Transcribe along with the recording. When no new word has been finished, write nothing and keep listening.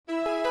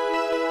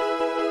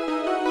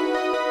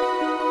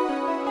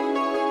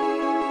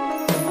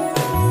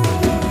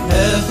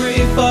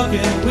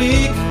fucking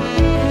week.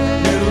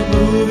 New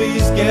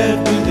movies get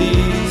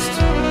released.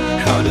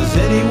 How does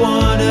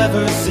anyone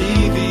ever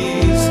see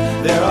these?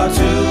 There are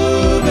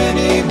too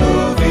many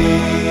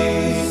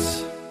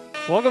movies.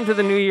 Welcome to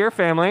the new year,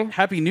 family.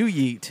 Happy New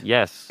Yeet.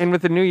 Yes. And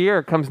with the new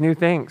year comes new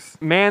things.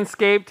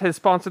 Manscaped has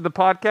sponsored the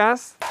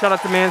podcast. Shout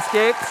out to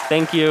Manscaped.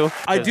 Thank you.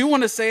 I do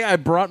want to say I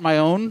brought my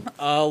own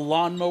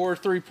lawnmower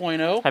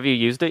 3.0. Have you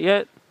used it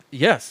yet?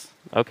 Yes.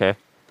 Okay.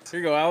 Here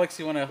you go, Alex.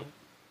 You want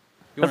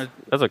to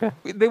That's okay.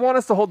 They want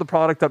us to hold the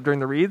product up during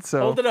the read, so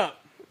hold it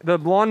up? the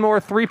Lawnmower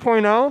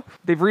 3.0,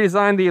 they've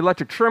redesigned the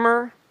electric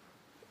trimmer.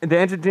 The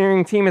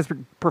engineering team has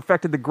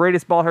perfected the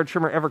greatest ball hair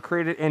trimmer ever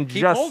created, and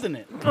Keep holding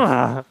it.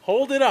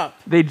 Hold it up.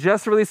 they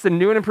just released the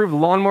new and improved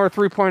Lawnmower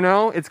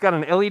 3.0. It's got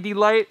an LED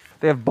light.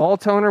 They have ball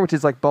toner, which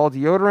is like ball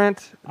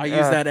deodorant. I use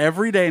that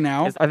every day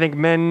now. I think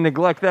men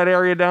neglect that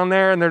area down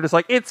there, and they're just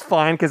like, it's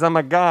fine because I'm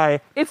a guy.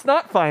 It's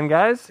not fine,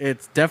 guys.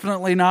 It's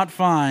definitely not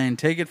fine.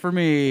 Take it from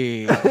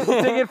me. Take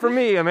it from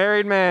me, a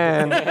married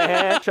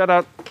man. Shout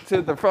out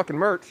to the fucking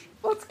merch.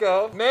 Let's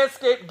go.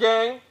 Manscaped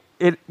gang.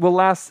 It will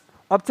last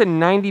up to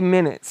 90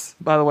 minutes,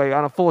 by the way,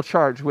 on a full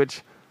charge,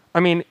 which, I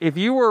mean, if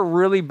you were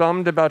really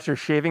bummed about your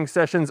shaving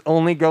sessions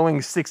only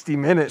going 60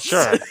 minutes.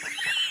 Sure.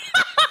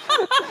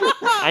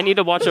 I need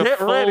to watch a Get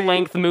ready.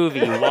 full-length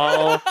movie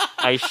while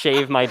I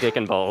shave my dick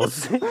and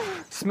balls.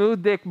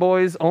 Smooth dick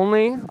boys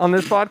only on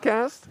this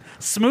podcast.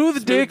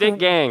 Smooth dick. Dick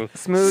gang.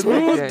 Smooth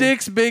dick gang.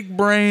 dicks, big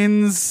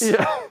brains.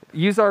 Yeah.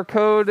 Use our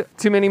code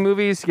Too Many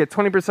Movies to get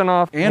 20%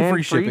 off And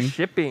free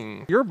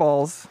shipping. Your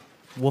balls.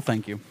 Well,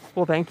 thank you.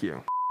 Well, thank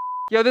you.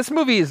 Yo, this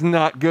movie is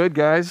not good,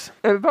 guys.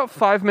 At about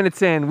 5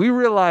 minutes in, we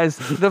realized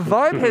the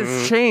vibe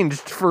has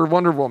changed for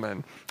Wonder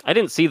Woman. I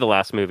didn't see the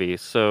last movie,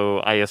 so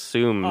I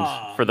assumed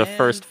for the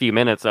first few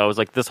minutes, I was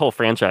like, this whole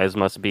franchise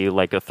must be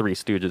like a Three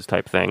Stooges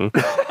type thing.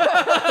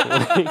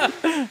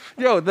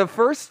 Yo, the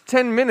first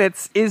 10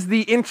 minutes is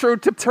the intro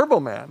to Turbo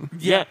Man.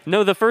 Yeah.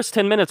 No, the first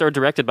 10 minutes are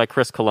directed by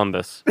Chris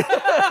Columbus.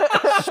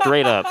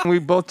 Straight up. We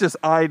both just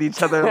eyed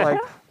each other like,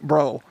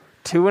 bro,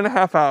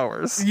 2.5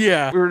 hours.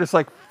 Yeah. We were just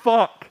like,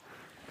 fuck.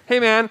 Hey,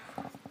 man.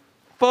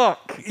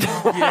 Fuck.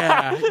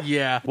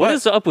 Yeah. What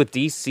is up with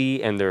DC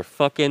and their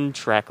fucking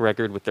track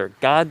record with their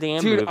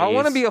goddamn Dude, movies? I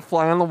want to be a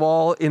fly on the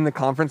wall in the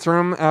conference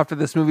room after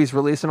this movie's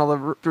released and all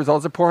the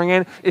results are pouring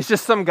in. It's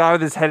just some guy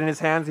with his head in his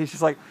hands. He's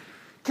just like,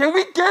 can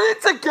we get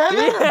it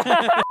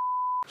together?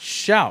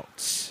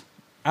 Shouts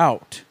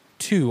out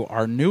to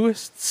our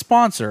newest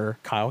sponsor,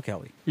 Kyle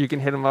Kelly. You can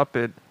hit him up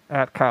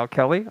at Kyle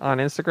Kelly on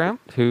Instagram.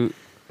 Who's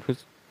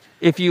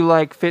If you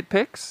like fit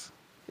pics,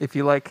 if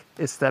you like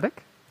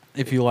aesthetic.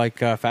 If you like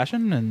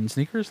fashion and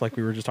sneakers, like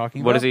we were just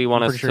talking what about. does he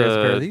want I'm us pretty sure he has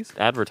a pair of to these.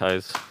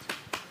 advertise?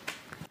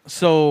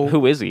 So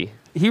Who is he?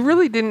 He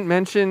really didn't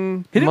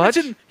mention he didn't much.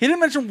 mention. He didn't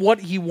mention what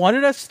he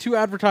wanted us to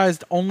advertise.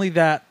 Only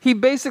that. He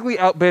basically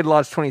outbid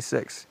Lodge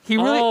 26. He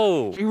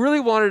Oh. really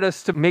wanted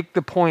us to make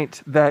the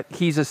point that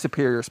he's a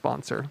superior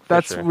sponsor.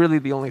 That's sure. really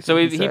the only So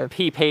thing he, he said.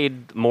 he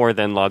paid more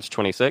than Lodge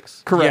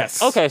 26? Correct.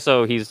 Yes. Okay,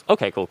 so he's...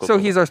 Okay, cool. So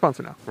he's our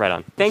sponsor now. Right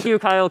on. Thank you,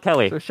 Kyle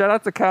Kelly. So shout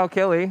out to Kyle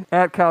Kelly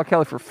at Kyle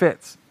Kelly for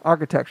fits,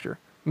 architecture,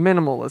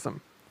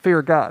 minimalism, fear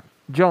of God,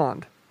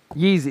 Jond,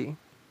 Yeezy,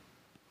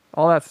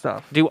 all that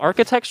stuff. Do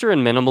architecture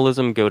and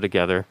minimalism go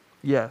together?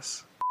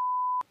 Yes.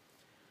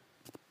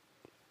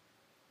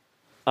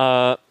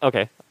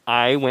 Okay.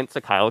 I went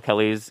to Kyle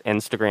Kelly's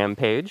Instagram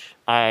page.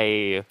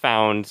 I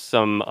found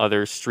some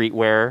other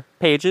streetwear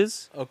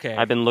pages. Okay.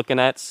 I've been looking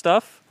at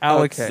stuff.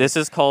 Alex, Okay. This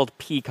is called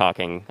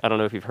peacocking. I don't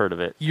know if you've heard of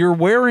it. you're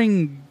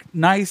wearing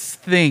nice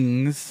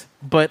things,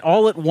 but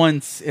all at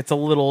once, it's a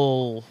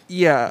little.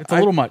 Yeah. It's a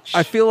little much.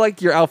 I feel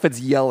like your outfit's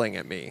yelling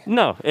at me.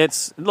 No,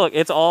 it's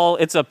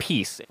a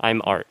piece.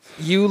 I'm art.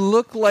 You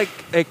look like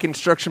a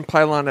construction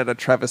pylon at a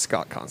Travis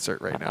Scott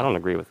concert right I now. don't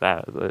agree with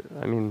that, but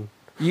I mean,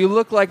 You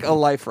look like a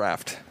life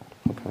raft.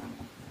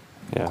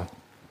 yeah.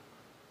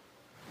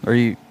 Do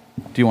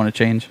you want to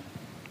change?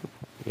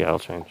 Yeah, I'll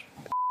change.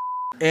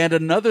 And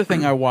another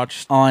thing I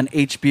watched on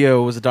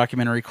HBO was a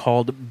documentary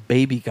called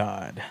Baby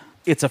God.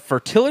 It's a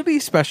fertility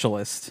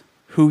specialist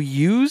who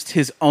used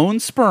his own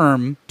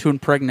sperm to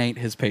impregnate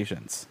his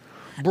patients.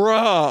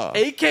 Bruh.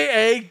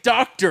 AKA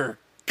Dr.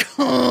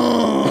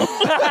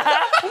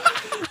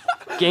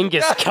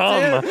 Genghis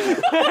come.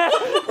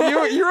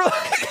 You're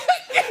like,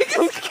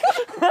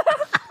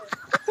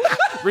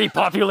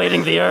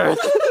 Repopulating the earth.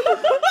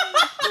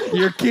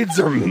 your kids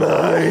are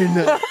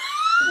mine.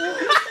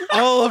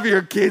 All of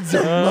your kids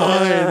are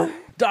mine.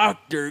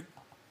 Dr.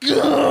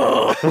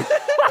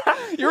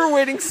 You were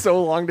waiting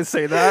so long to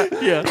say that.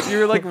 Yeah.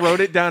 You like wrote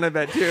it down, I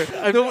bet, too.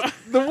 The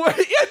word,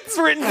 it's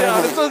written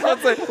down. That's what I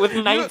was about to say. With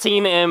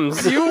 19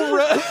 M's. You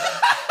wrote...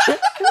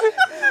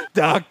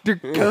 Dr.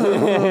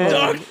 Come.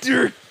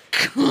 Dr.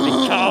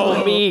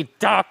 Call me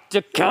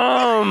Dr.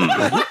 Come.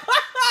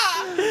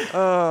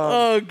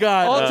 Oh,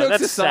 God. All jokes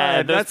that's aside,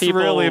 sad. Those that's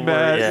people really were-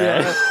 bad.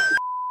 yeah. Yeah.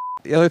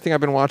 The other thing I've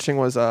been watching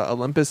was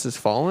Olympus Has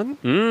Fallen.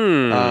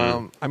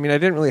 I mean, I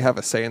didn't really have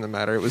a say in the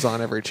matter. It was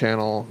on every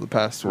channel the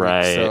past week.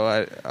 Right. So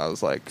I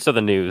was like, So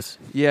the news.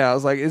 yeah, I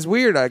was like, it's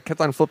weird. I kept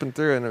on flipping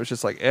through, and it was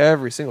just like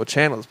every single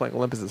channel was playing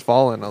Olympus Has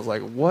Fallen. I was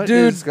like, what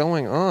is Dude,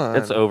 going on?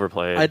 It's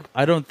overplayed.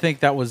 I don't think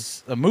that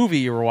was a movie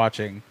you were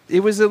watching.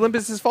 It was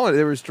Olympus Has Fallen.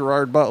 There was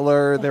Gerard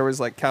Butler. There was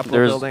like Capitol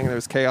There's- Building. There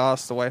was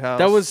Chaos, the White House.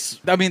 That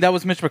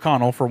was Mitch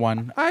McConnell for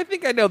one. I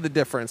think I know the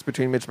difference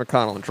between Mitch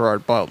McConnell and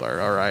Gerard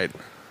Butler. All right.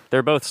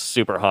 They're both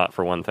super hot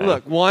for one thing.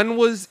 Look, one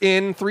was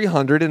in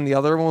 300 and the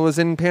other one was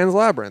in Pan's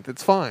Labyrinth.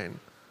 It's fine.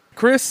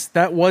 Chris,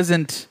 that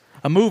wasn't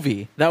a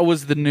movie. That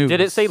was the news.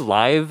 Did it say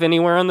live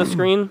anywhere on the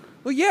screen?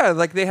 Well, yeah,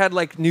 like they had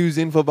like news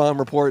infobomb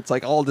reports,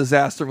 like all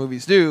disaster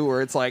movies do,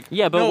 where it's like,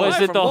 Yeah, but No, was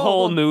live it from the Lowell.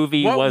 whole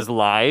movie What- was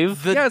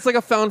live? yeah, it's like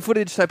a found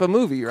footage type of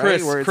movie, right?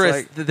 Chris, where it's Chris,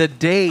 like, the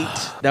date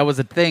that was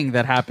a thing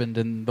that happened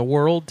in the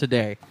world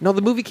today. no,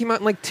 the movie came out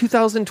in like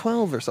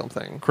 2012 or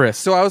something. Chris.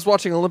 So I was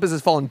watching Olympus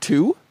Has Fallen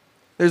 2.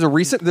 There's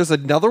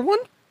another one?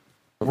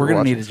 We're gonna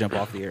watching. need to jump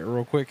off the air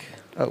real quick.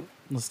 Oh,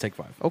 Let's take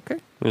 5. okay.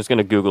 I'm just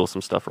gonna Google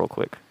some stuff real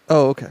quick.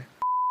 Oh, okay.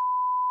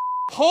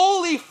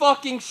 Holy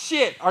fucking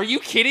shit. Are you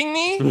kidding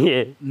me?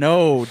 Yeah,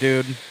 No,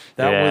 dude,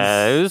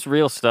 that it was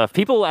real stuff.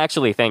 People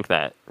actually think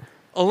that.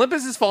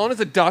 Olympus Has Fallen is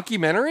a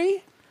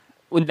documentary?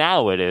 Well,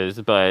 now it is,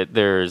 but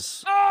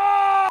there's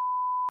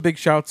big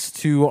shouts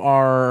to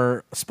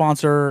our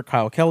sponsor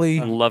Kyle Kelly.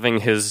 loving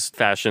his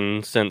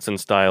fashion sense and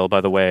style. By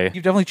the way,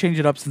 You've definitely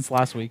changed it up since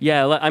last week.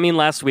 yeah. I mean,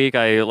 last week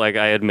I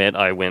admit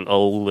I went a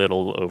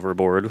little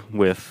overboard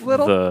with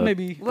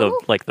Maybe.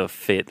 the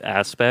fit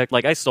aspect.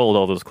 Like I sold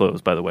all those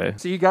clothes. By the way,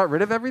 So you got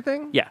rid of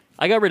everything? yeah,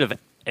 I got rid of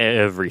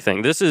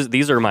everything.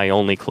 These are my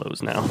only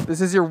clothes now.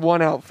 This is your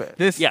one outfit.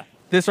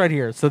 This right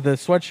here. So the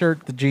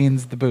sweatshirt, the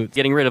jeans, the boots.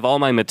 Getting rid of all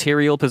my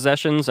material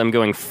possessions. I'm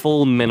going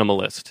full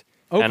minimalist.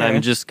 And Okay.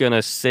 I'm just going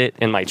to sit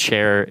in my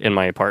chair in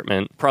my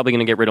apartment. Probably going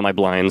to get rid of my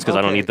blinds because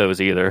I don't Okay. need those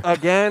either.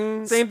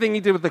 Again, same thing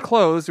you did with the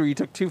clothes, where you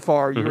took too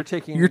far. You were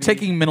taking. You're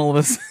taking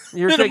minimalist.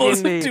 You're taking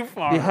minimalism too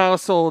far. the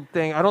household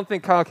thing. I don't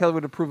think Kyle Kelly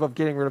would approve of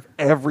getting rid of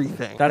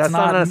everything. That's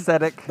not not an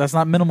aesthetic. That's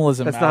not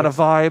minimalism. That's not a Alex.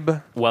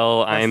 vibe. Well,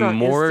 That's I'm not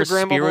more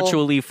Instagrammable.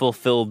 spiritually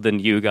fulfilled than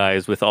you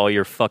guys with all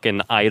your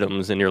fucking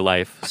items in your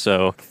life.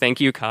 So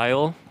thank you,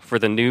 Kyle, for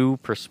the new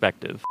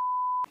perspective.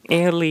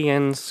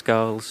 Alien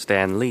Skull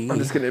Stanley. I'm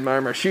just gonna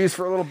admire my shoes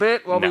for a little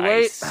bit while we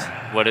wait. Nice.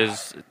 What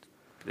is...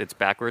 It's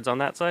backwards on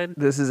that side?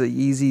 This is a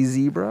Yeezy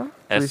Zebra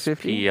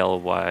 350.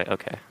 SPLY.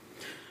 Okay.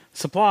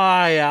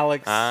 Supply,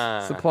 Alex.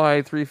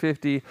 Supply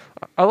 350.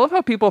 I love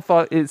how people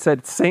thought it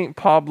said Saint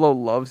Pablo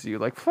loves you.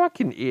 Like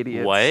fucking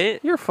idiots.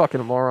 What? You're a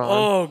fucking moron.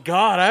 Oh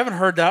God, I haven't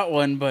heard that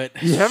one, but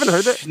You haven't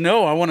heard that?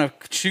 No, I want to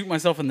shoot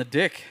myself in the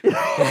dick.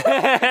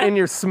 In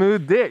your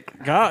smooth dick.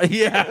 God,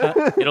 yeah,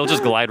 It'll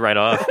just glide right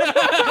off.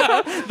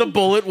 the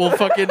bullet will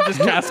fucking just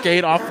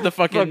cascade off the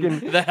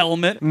fucking the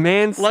helmet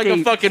Manscaped. like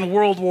a fucking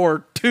World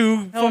War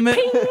II helmet.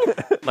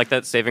 Like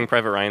that Saving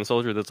Private Ryan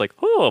soldier that's like,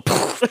 oh,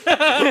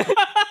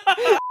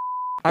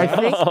 I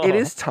think it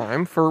is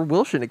time for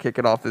Wilson to kick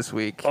it off this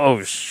week.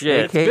 oh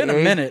shit. It's been a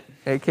minute.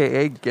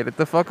 AKA get it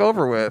the fuck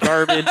over with.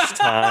 Garbage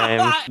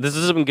time. This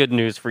is some good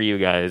news for you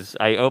guys.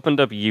 I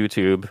opened up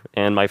YouTube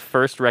and my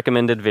first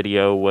recommended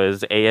video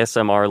was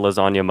ASMR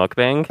lasagna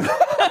mukbang.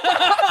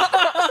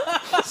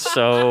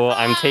 So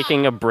I'm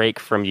taking a break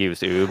from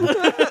YouTube.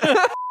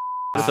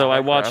 So I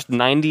watched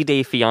 90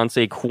 Day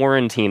Fiancé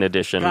Quarantine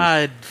Edition.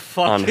 God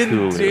fucking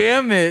Hulu.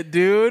 damn it,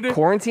 dude.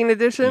 Quarantine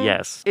edition?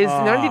 Yes. Is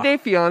 90 Day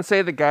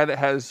Fiance the guy that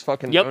has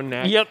fucking no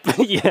neck? Yep.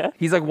 Yeah.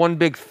 He's like one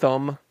big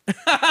thumb.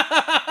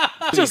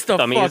 Just a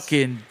Thummies.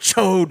 fucking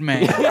chode,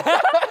 man.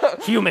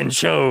 Human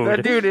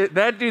chode.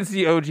 That dude's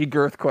the OG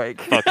Girthquake.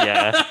 Fuck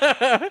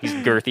yeah. He's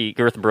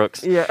Girth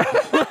Brooks. Yeah.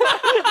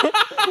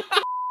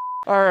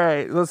 All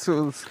right, let's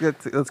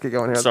get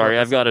going here. Sorry,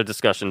 I've got a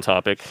discussion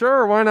topic.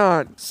 Sure, why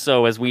not?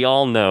 So, as we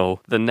all know,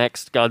 the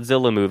next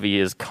Godzilla movie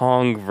is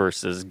Kong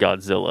versus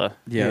Godzilla.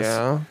 Yes.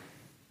 Yeah.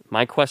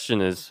 My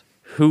question is,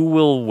 who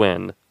will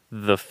win?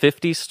 The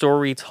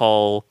 50-story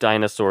tall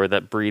dinosaur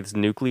that breathes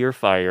nuclear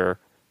fire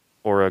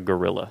or a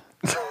gorilla?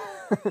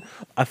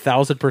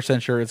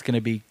 1,000% sure it's going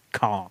to be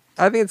Kong.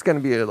 I think it's gonna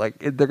be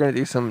they're gonna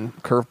do some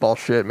curveball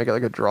shit, make it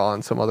like a draw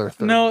on some other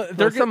thing. No, they're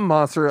There's some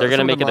monster. They're going to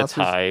some of make the it a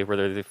monsters- tie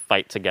where they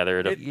fight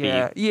together to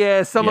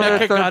Yeah, some other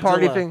Mecha third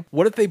party Godzilla. thing,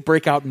 What if they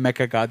break out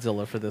Mecha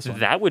Godzilla for this beat. one?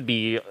 That would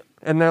be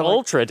and they're like,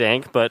 ultra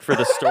dank, but for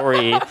the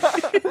story,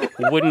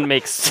 wouldn't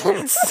make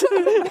sense.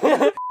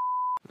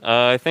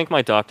 I think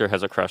my doctor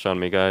has a crush on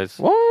me, guys.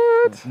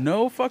 what?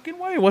 No fucking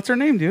way. What's her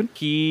name, dude?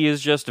 He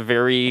is just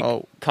very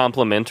Oh.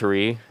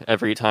 complimentary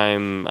every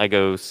time I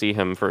go see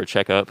him for a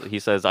checkup. He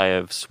says I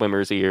have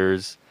swimmer's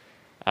ears,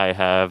 I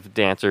have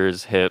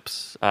dancer's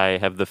hips, I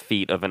have the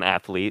feet of an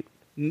athlete.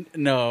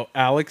 No,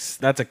 Alex,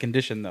 that's a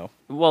condition, though.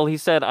 Well, he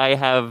said I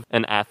have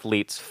an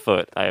athlete's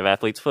foot. I have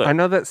athlete's foot. I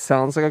know that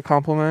sounds like a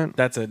compliment.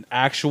 That's an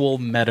actual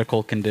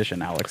medical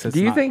condition, Alex. It's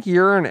Do you not. think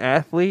you're an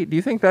athlete? Do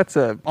you think that's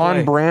a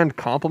on-brand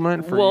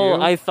compliment for you?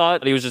 Well, I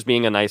thought he was just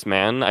being a nice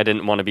man. I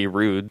didn't want to be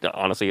rude.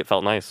 Honestly, it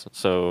felt nice.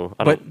 So,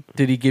 I don't... But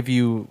did he give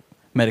you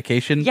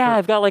medication? Yeah,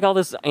 I've got like all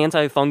this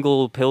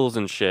antifungal pills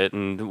and shit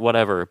and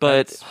whatever.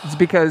 But It's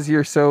because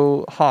you're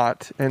so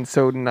hot and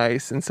so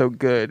nice and so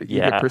good. You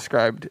Yeah. get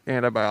prescribed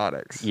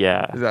antibiotics.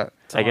 yeah, Is that?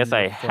 I guess I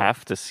on your foot.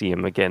 have to see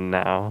him again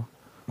now.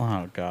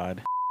 Oh,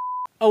 God.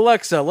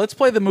 Alexa, let's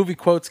play the movie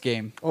quotes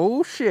game.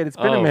 Oh shit! It's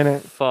been Oh, a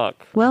minute.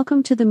 fuck.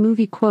 Welcome to the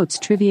Movie Quotes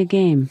Trivia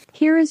Game.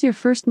 Here is your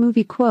first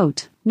movie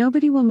quote.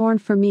 Nobody will mourn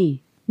for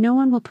me. No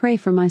one will pray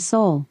for my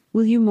soul.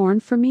 Will you mourn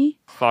for me?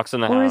 Fox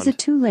and the Or Hound. is it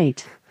too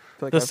late? I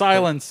feel like The I've-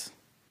 silence.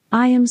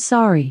 I am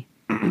sorry.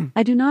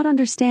 I do not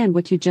understand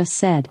what you just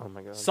said. Oh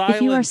my god. Silence.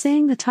 If you are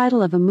saying the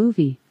title of a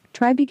movie,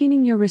 try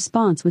beginning your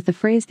response with the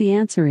phrase the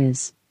answer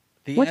is.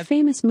 The What an-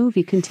 famous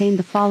movie contained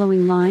the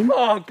following line?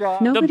 Oh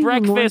god. Nobody will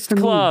mourn Breakfast for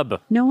Club. me.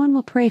 No one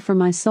will pray for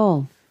my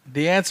soul.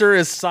 The answer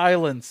is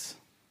silence.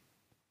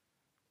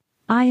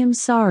 I am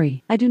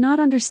sorry. I do not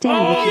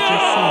understand what you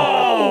just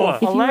said.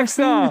 If you are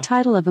saying the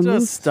title of a movie,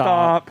 Just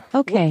stop.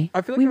 okay,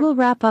 I feel like we I'm- will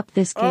wrap up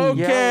this game.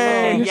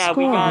 Okay. Your Yeah, we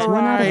score got is it.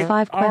 1 out of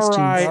 5 All questions.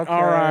 right. Okay.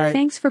 All right.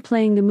 Thanks for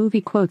playing the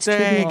Movie Quotes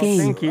Trivia Thanks. Game.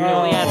 Thank you.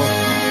 Only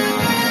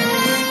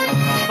asked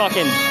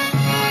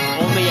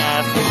only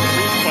asked 3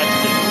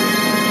 questions.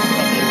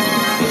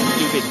 Fucking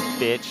stupid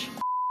bitch.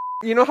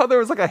 You know how there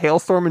was like a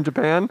hailstorm in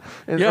Japan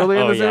Yeah. earlier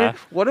in Oh, the movie? yeah.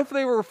 What if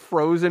they were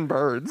frozen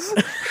birds?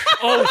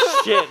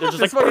 Oh shit! They're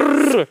just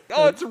like.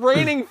 Oh, it's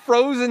raining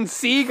frozen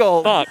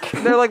seagulls. Fuck.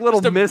 They're like little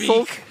Just a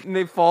missiles, beak. and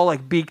they fall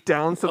like beak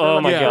down. So they're Oh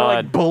like, my they're God.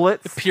 like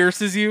bullets.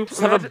 Pierces you.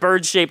 Just have a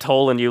bird-shaped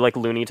hole in you like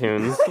Looney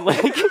Tunes.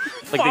 like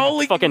they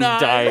Falling fucking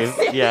knives.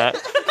 dive. Yeah.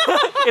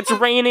 It's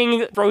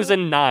raining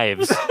frozen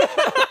knives.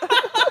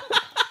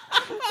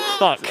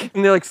 Fuck.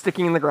 And they're like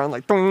sticking in the ground,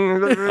 like.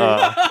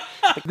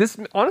 This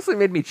honestly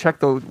made me check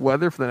the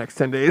weather for the next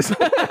 10 days.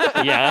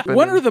 Yeah.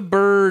 When are the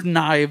bird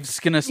knives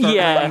gonna start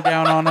Yeah. raining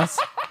down on us?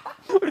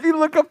 If you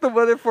look up the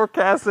weather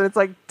forecast, and it's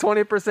like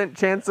 20%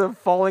 chance of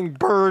falling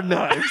bird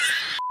knives.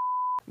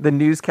 The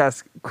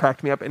newscast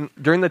cracked me up, and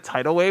during the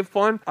tidal wave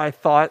one, I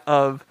thought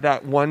of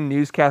that one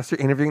newscaster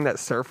interviewing that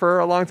surfer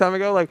a long time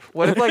ago. Like,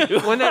 what if like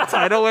when that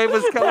tidal wave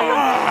was coming,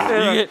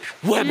 they're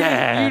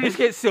like, you just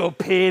get so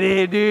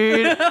pitted,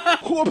 dude.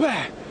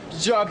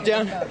 Drop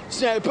down,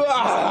 snap,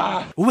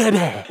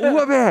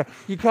 Whoopee.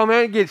 You come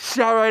in and get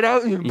shot right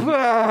out. And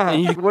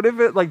what if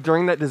it like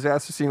during that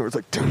disaster scene where it's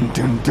like dun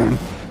dun dun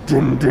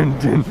dun dun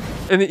dun,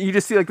 and then you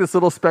just see like this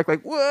little speck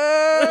like whoa,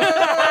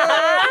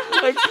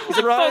 like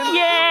run,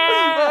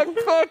 Yeah. like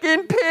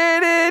fucking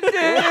pitted,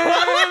 dude.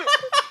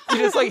 You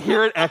just like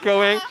hear it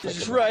echoing.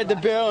 just ride the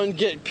barrel and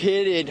get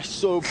pitted,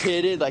 so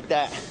pitted like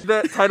that.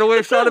 The tidal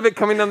wave shot of it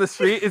coming down the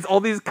street is all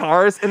these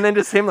cars, and then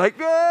just him like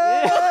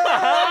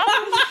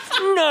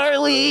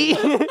Gnarly.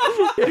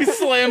 He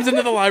slams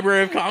into the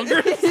Library of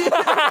Congress.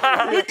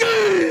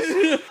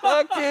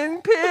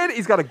 fucking pit.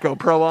 He's got a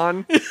GoPro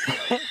on.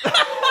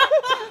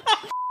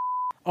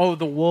 Oh,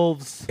 the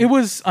wolves. It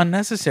was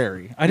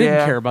unnecessary. I didn't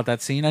Yeah. care about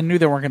that scene. I knew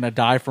they weren't going to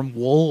die from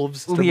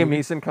wolves. Liam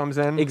Neeson comes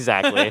in.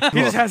 Exactly. He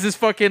just has his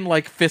fucking,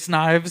 like, fist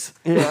knives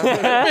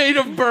Yeah. made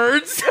of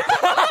birds.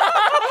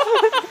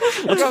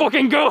 Let's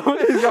fucking go.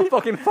 He's got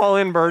fucking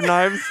fall-in bird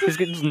knives. He's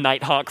getting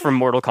Nighthawk from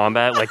Mortal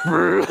Kombat. Like,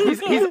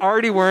 He's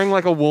already wearing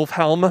like a wolf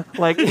helm.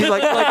 Like he's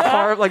like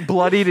carved, like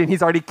bloodied, and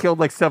he's already killed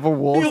like several He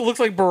wolves. looks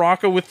like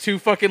Baraka with two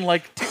fucking,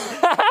 like,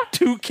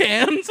 two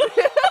cans.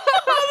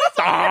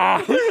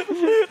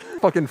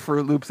 Fucking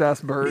Fruit Loops ass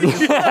bird.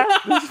 Just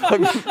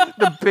fucking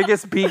the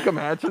biggest beak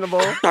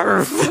imaginable.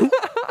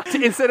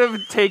 Instead of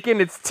taken,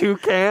 it's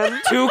toucan.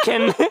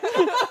 toucan.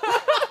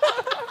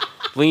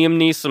 Liam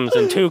Neeson's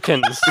and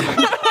toucans.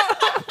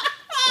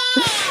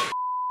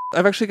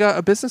 I've actually got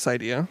a business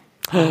idea.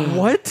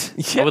 What?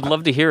 I would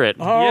love to hear it.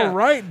 All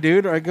right,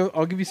 dude.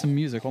 I'll give you some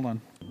music. Hold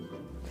on.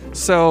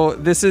 So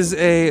this is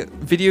a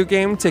video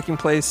game taking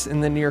place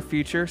in the near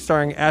future,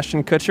 starring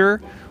Ashton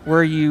Kutcher,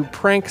 where you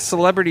prank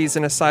celebrities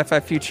in a sci-fi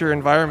future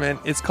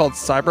environment. It's called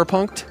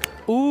Cyberpunked.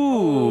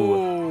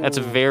 Ooh. That's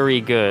very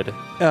good.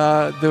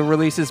 The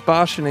release is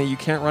Bosch, and you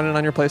can't run it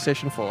on your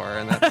PlayStation 4,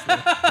 and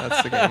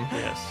that's the game.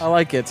 I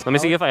like it. Let me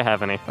see if I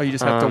have any. Oh, you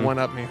just have to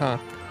one-up me, huh?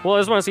 Well, I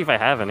just want to see if I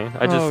have any.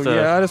 I just.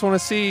 I just want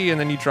to see, and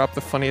then you drop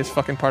the funniest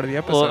fucking part of the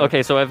episode. Well,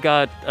 okay, so I've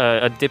got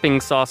a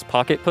dipping sauce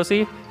pocket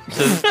pussy.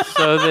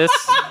 So this.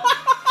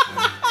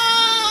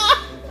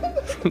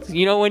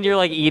 You know when you're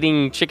like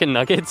eating chicken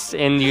nuggets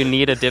and you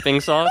need a dipping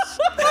sauce,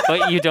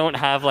 but you don't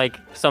have like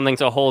something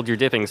to hold your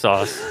dipping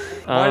sauce.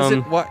 Why is it?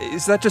 Why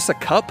is that just a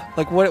cup?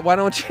 Like, what? Why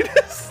don't you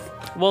just?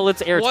 Well,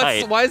 it's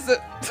airtight. Why is it?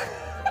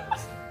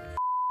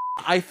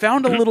 I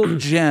found a little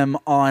gem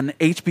on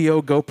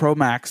HBO GoPro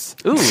Max.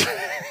 Ooh.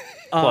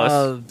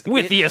 Plus,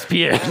 with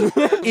ESPN,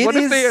 What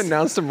if they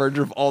announced a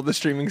merger of all the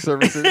streaming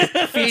services?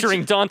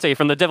 featuring Dante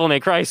from the Devil May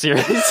Cry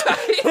series.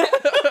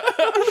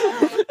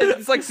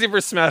 It's like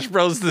Super Smash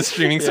Bros. The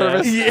streaming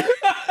service. Yeah.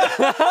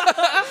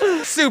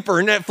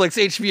 Super, Netflix,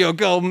 HBO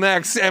Go,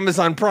 Max,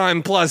 Amazon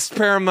Prime Plus,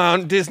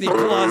 Paramount, Disney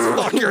Plus.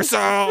 Fuck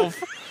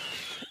yourself.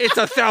 It's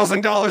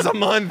 $1,000 a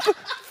month.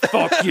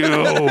 Fuck you.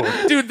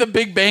 Dude, the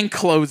Big Bang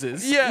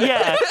closes.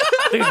 Yeah.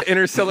 The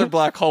interstellar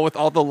black hole with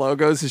all the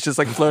logos is just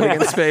like floating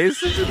in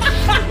space.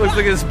 Looks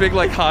like this big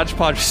like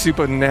hodgepodge soup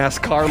of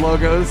NASCAR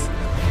logos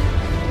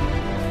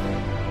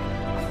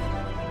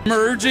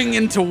Merging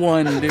into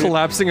one, dude.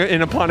 collapsing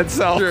in upon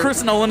itself.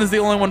 Chris Nolan is the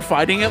only one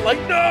fighting it. Like,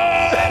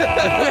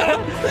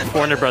 no!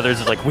 Warner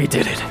Brothers is like, we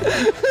did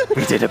it.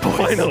 We did it, boys.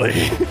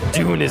 Finally.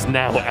 Dune is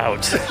now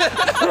out.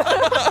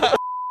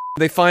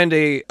 They find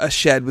a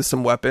shed with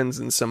some weapons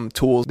and some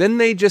tools. Then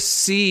they just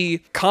see,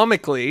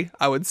 comically,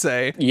 I would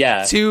say,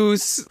 Yeah.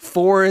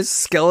 four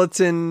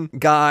skeleton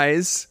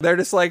guys. They're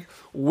just like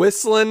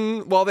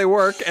whistling while they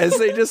work as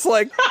they just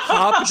like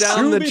hop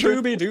down the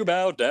tree. Doo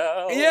bow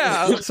down.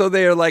 Yeah. So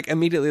they are like,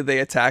 immediately they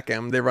attack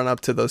him. They run up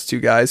to those two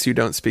guys who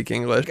don't speak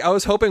English. I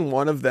was hoping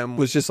one of them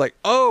was just like,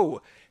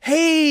 oh,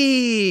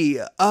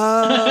 hey,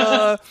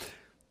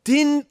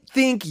 didn't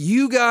think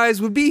you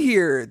guys would be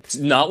here. It's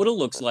not what it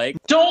looks like.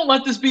 Don't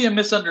let this be a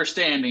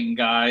misunderstanding,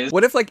 guys.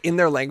 What if, like, in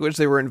their language,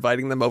 they were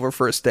inviting them over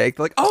for a steak?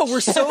 They're like, oh,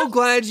 we're so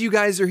glad you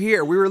guys are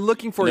here. We were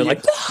looking for They're you.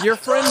 like, Your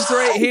friend's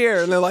right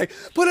here. And they're like,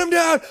 put him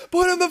down.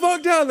 Put him the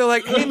fuck down. They're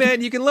like, hey,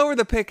 man, you can lower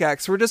the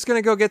pickaxe. We're just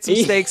going to go get some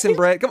steaks and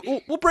bread. Come,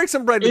 we'll break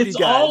some bread with It's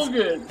you guys. all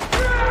good.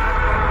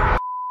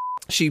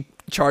 She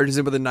charges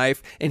him with a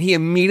knife, and he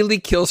immediately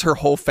kills her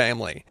whole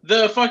family.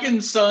 The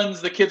fucking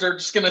sons, the kids are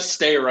just gonna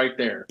stay right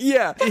there.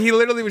 Yeah, he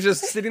literally was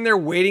just sitting there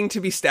waiting to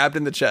be stabbed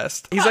in the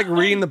chest. He's like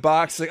reading the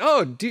box, like,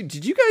 oh, dude,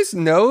 did you guys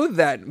know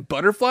that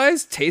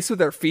butterflies taste with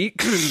their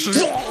feet?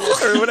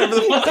 Or whatever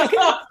the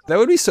fuck. That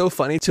would be so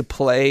funny to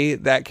play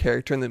that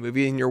character in the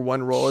movie, and your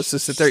one role is to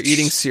sit there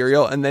eating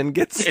cereal and then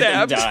get And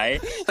then stabbed. die.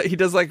 He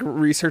does like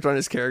research on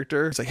his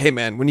character. It's like, hey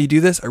man, when you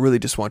do this, I really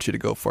just want you to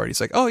go for it.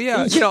 He's like, oh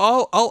yeah,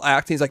 I'll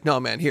act. And he's like, no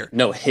man, here.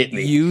 No, hit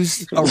me.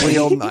 Use a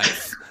real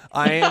knife.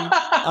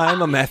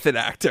 I'm a method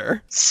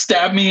actor.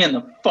 Stab me in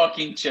the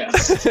fucking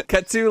chest.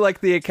 Cut to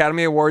like the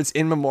Academy Awards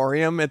in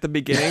memoriam at the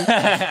beginning.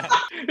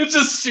 It's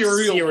a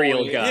cereal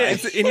Cereal boy. guy. Yeah,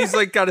 and he's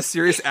like got a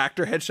serious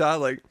actor headshot.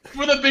 Like,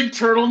 With a big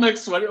turtleneck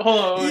sweater.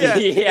 Hold on. yeah,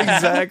 Yeah.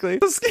 exactly.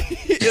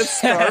 It's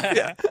scarf.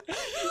 Yeah.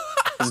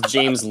 His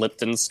James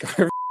Lipton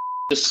scarf.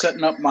 Just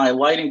setting up my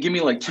lighting. Give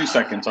me like 2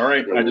 seconds, all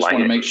right? I just want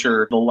to make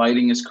sure the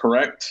lighting is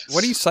correct.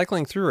 What are you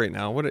cycling through right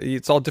now?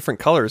 It's all different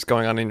colors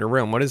going on in your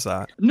room. What is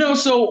that? No,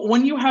 so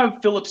when you have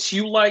Philips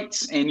Hue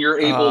lights and you're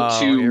able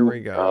Here we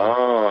to, go.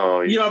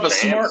 Oh, you have a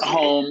smart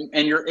home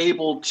and you're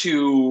able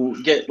to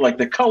get like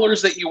the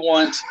colors that you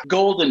want.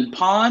 Golden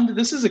Pond,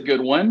 this is a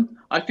good one.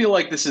 I feel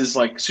like this is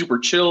like super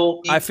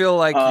chill. I feel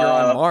like you're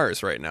on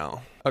Mars right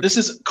now. This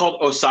is called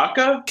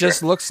Osaka.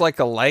 Just looks like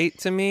a light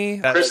to me.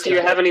 Chris, do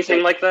you have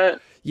anything like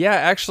that? Yeah,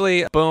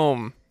 actually,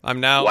 boom. I'm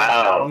now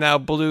Wow. now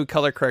blue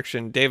color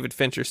correction, David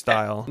Fincher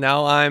style.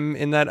 Now I'm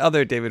in that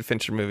other David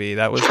Fincher movie.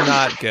 That was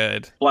not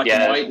good. Black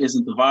Yeah. and white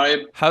isn't the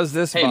vibe. How's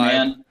this Hey vibe?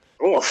 man,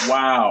 Oof.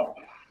 wow.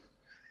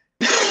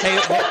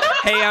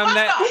 Hey,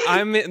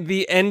 I'm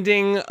the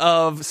ending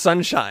of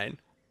Sunshine.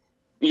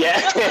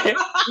 Yeah.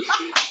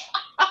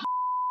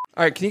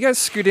 All right, can you guys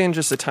scoot in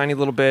just a tiny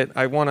little bit?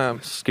 I want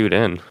to. Scoot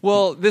in.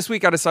 Well, this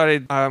week I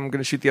decided I'm going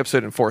to shoot the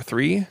episode in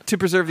 4:3 to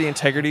preserve the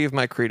integrity of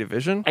my creative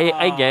vision.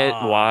 I get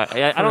why.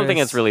 I don't think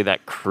Chris. it's really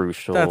that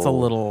crucial. That's a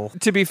little.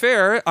 To be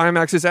fair,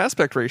 IMAX's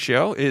aspect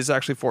ratio is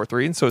actually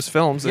 4:3, and so is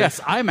films. Yes,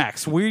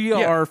 IMAX. We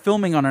are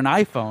filming on an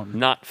iPhone.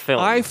 not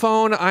film.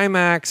 iPhone,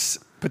 IMAX,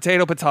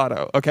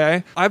 potato,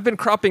 okay? I've been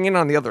cropping in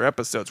on the other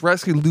episodes. We're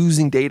actually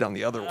losing date on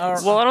the other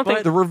ones. Well, I don't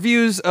think The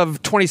reviews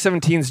of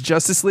 2017's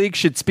Justice League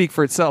should speak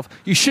for itself.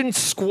 You shouldn't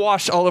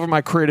squash all over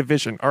my creative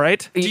vision, all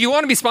right? Do you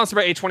want to be sponsored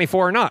by A24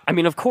 or not? I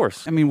mean, of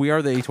course. I mean, we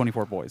are the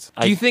A24 boys.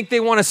 Do you think they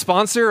want to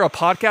sponsor a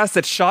podcast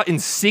that's shot in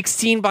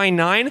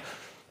 16:9?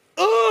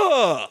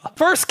 Ugh!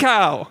 First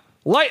Cow,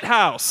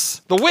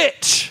 Lighthouse, The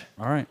Witch,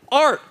 All right.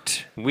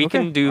 Art. We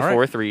can do all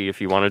right. 4-3 if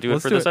you want to do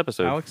Let's it for do this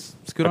episode. Alex,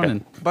 scoot on Okay.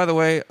 in. By the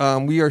way,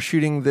 we are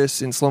shooting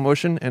this in slow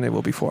motion, and it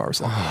will be 4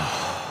 hours long.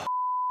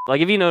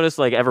 Like, if you notice,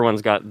 like,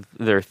 everyone's got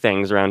their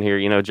things around here.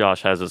 You know,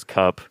 Josh has his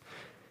cup.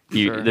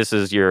 Sure. This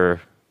is you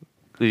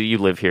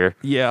live here.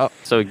 Yeah.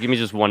 So give me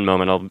just one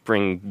moment. I'll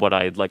bring what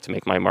I'd like to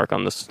make my mark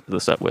on the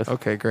set with.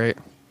 Okay, great.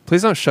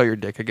 Please don't show your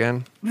dick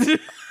again.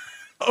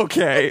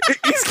 Okay.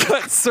 He's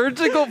got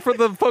surgical, for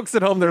the folks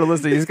at home that are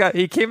listening,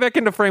 he came back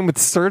into frame with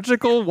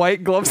surgical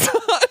white gloves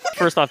on.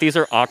 First off, these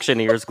are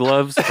auctioneer's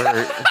gloves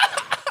for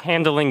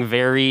handling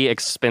very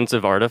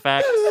expensive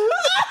artifacts.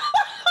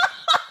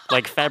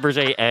 Like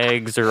Fabergé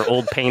eggs or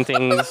old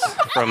paintings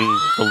from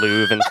the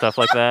Louvre and stuff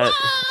like that.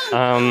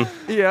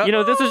 Yeah. You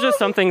know, this is just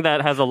something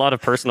that has a lot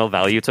of personal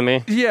value to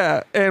me.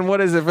 Yeah, and what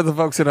is it for the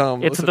folks at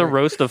home? It's the listening?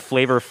 roast of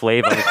Flavor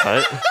Flav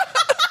uncut.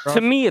 To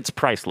me, it's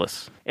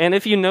priceless. And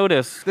if you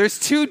notice, There's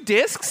 2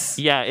 discs?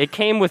 yeah, it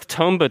came with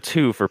Tomba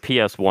 2 for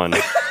PS1.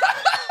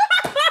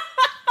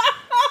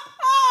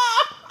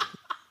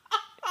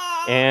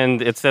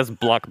 and it says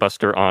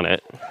Blockbuster on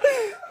it.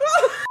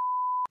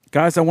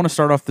 Guys, I want to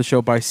start off the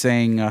show by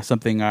saying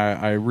something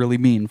I really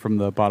mean from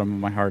the bottom of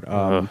my heart.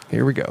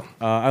 Here we go.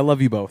 I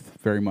love you both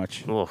very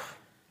much. Oof.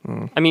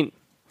 I mean,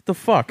 What the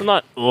fuck? I'm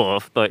not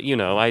oof, but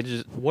I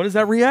just, What is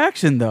that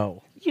reaction,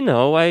 though?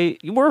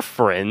 we're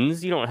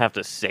friends. You don't have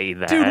to say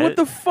that. Dude, what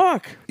the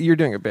fuck? You're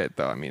doing a bit,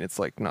 though. I mean, it's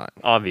like not.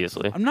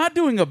 Obviously. I'm not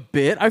doing a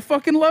bit. I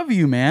fucking love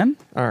you, man.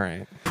 All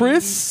right.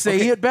 Chris,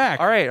 say it back.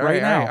 All right.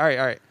 now. All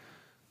right.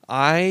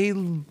 I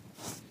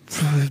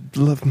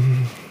love.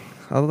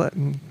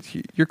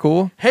 You're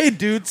cool. Hey,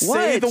 dude,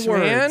 say the word.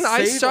 Man,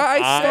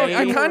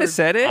 I kind of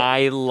said it.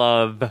 I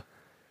love.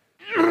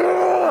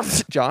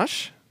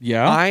 Josh.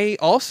 Yeah.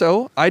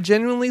 I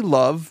genuinely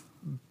love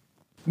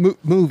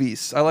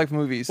movies. I like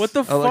movies. What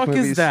the I like fuck is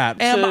movies.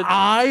 that? Am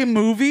I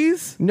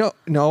movies?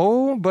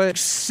 No, but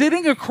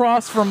Sitting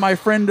across from my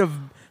friend of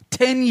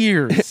 10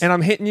 years. and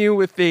I'm hitting you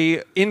with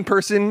the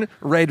in-person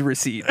red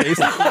receipt,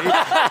 basically.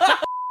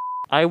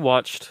 I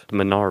watched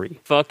Minari.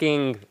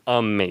 Fucking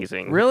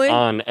amazing. Really?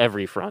 On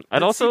every front. I'd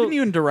Did also.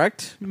 Steven Yeun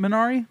direct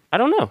Minari? I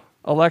don't know.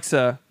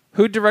 Alexa,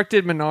 who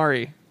directed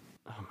Minari?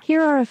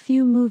 Here are a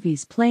few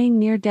movies playing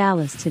near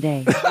Dallas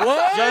today.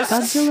 Just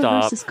Godzilla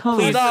stop. vs. Kong.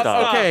 Please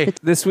stop. Okay.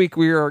 This week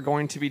we are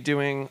going to be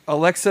doing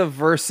Alexa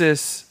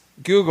versus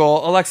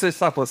Google. Alexa,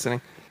 stop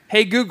listening.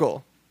 Hey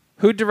Google,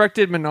 who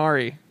directed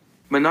Minari?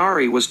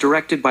 Minari was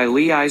directed by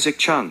Lee Isaac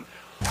Chung.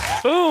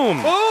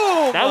 Boom.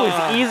 Oh, That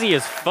was easy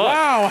as fuck.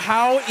 Wow,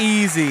 how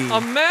easy.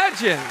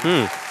 Imagine.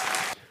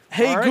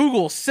 Hey, all right.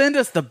 Google, send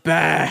us the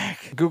bag.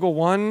 Google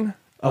 1,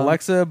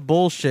 Alexa,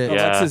 bullshit.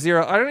 Yeah. Alexa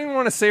 0. I don't even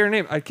want to say her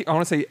name. I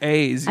want to say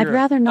A 0. I'd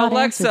rather not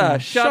Alexa, answer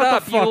that. shut Shut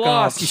up. the You fuck up.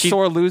 lost, you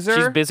sore loser.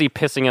 She's busy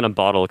pissing in a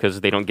bottle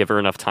because they don't give her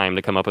enough time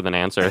to come up with an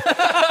answer.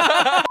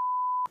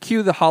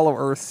 Cue the Hollow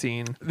Earth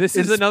scene. This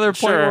is It's- another point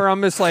sure. where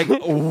I'm just like,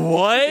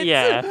 what?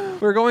 Yeah.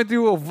 We're going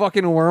through a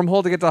fucking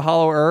wormhole to get to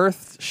Hollow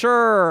Earth?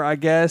 Sure, I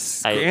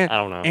guess. I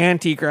don't know.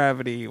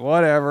 Anti-gravity,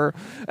 whatever.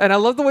 And I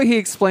love the way he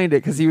explained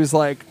it, because he was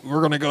like, we're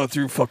going to go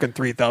through fucking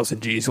 3,000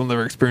 Gs. We'll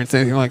never experience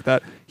anything like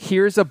that.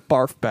 Here's a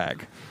barf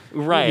bag.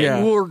 Right.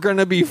 Yeah. We're going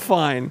to be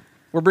fine.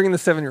 We're bringing the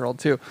 7-year-old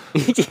too.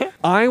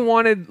 I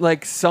wanted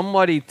like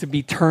somebody to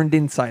be turned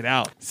inside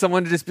out.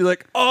 Someone to just be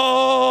like,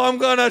 "Oh, I'm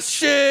gonna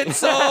shit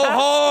so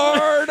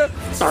hard."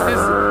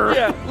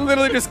 Yeah,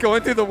 literally just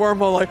going through the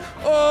wormhole like,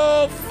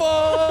 "Oh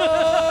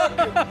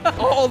fuck!"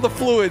 All the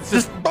fluids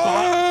just.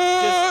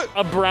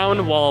 A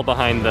brown wall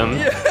behind them.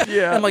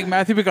 Yeah. And like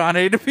Matthew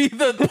McConaughey to be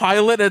the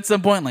pilot at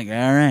some point, like, all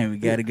right, we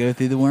got to go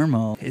through the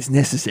wormhole. It's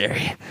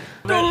necessary.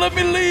 Don't let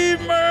me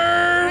leave,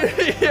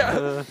 Murph.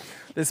 Yeah.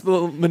 This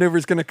little maneuver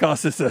is going to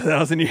cost us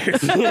 1,000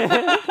 years.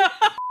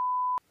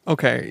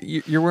 Okay,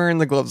 you're wearing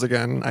the gloves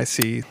again. I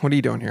see. What are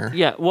you doing here?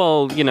 Yeah,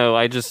 well,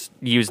 I just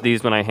use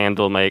these when I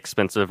handle my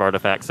expensive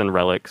artifacts and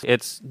relics.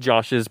 It's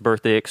Josh's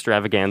birthday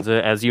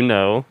extravaganza, as you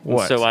know.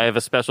 What? So I have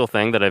a special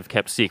thing that I've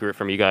kept secret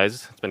from you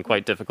guys. It's been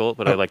quite difficult,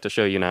 but I'd like to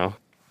show you now.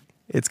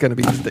 It's going to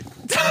be.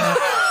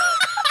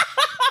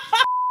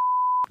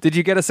 Did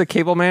you get us a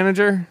cable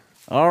manager?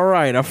 All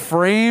right, a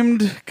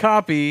framed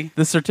copy.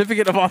 The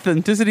certificate of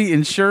authenticity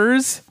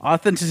ensures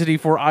authenticity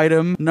for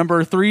item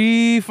number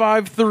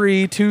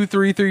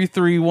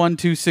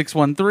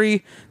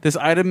 3532333122613. This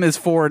item is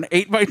for an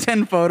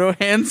 8x10 photo,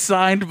 hand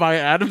signed by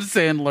Adam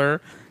Sandler.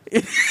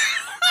 It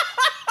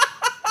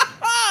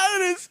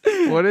is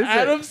What is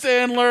Adam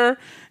Sandler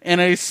and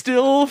a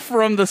still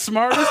from the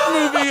smartest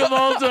movie of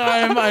all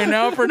time. I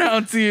now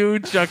pronounce you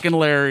Chuck and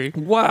Larry.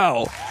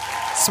 Wow.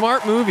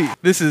 Smart movie.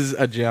 This is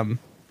a gem.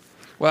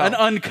 Wow. An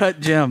uncut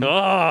gem. Oh,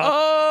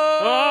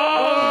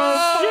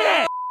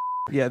 shit!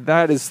 Yeah,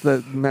 that is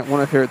one of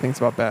my favorite things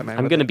about Batman.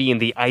 I'm going to be in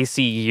the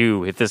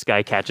ICU if this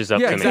guy catches up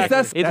Yeah, to me.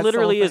 exactly. It That's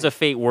literally the whole is a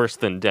fate worse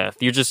than death.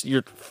 You're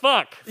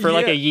fuck for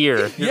like Yeah. a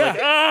year. You're Yeah. like,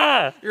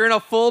 ah! You're in a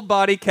full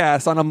body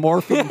cast on a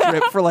morphine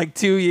trip for like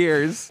 2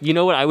 years. You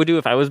know what I would do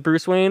if I was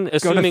Bruce Wayne? Go to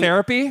Assuming,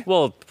 therapy?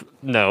 Well,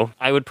 no.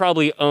 I would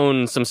probably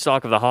own some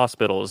stock of the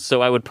hospitals,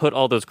 so I would put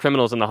all those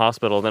criminals in the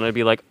hospital. Then I'd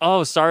be like,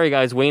 "Oh, sorry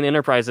guys, Wayne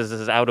Enterprises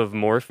is out of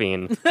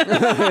morphine.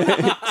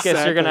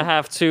 Guess you're gonna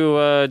have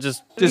to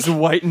just." Just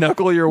white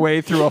knuckle your way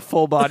through a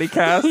full body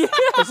cast.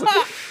 Just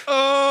like,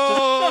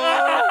 oh.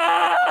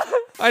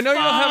 I know you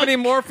don't have any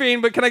morphine,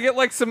 but can I get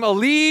like some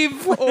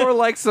Aleve or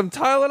like some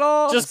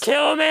Tylenol? Just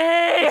kill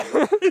me!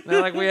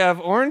 They're like, we have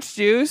orange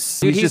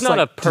juice. Dude, he's just not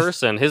like, a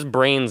person. His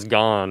brain's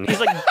gone.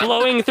 He's like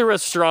blowing through a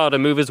straw to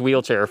move his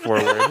wheelchair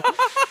forward.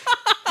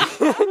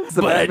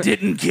 But I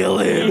didn't kill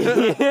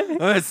him.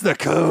 That's the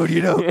code.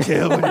 You don't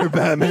kill when you're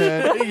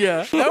Batman.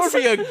 Yeah, that would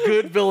be a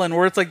good villain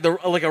where it's like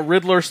like a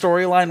Riddler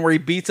storyline where he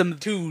beats him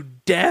to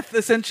death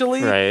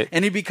essentially, Right.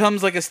 And he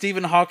becomes like a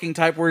Stephen Hawking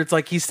type where it's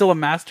like he's still a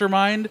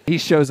mastermind. He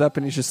shows up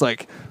and he's just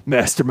like,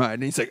 mastermind.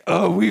 And he's like,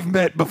 oh, we've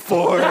met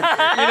before. You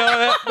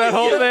know that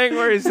whole thing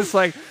where he's just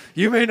like,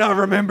 you may not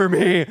remember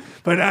me,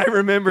 but I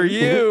remember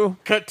you.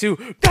 Cut to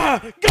go.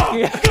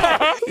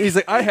 He's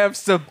like, I have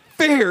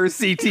severe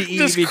CTE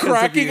Just because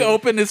cracking of you.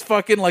 open his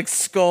fucking like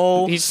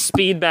skull. He's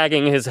speed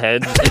bagging his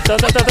head.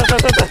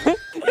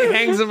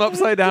 hangs him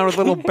upside down with a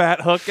little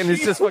bat hook, and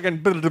it's just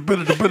fucking.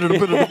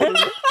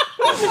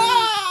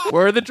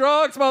 Where are the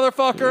drugs,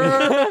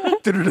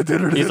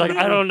 motherfucker? He's like,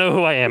 I don't know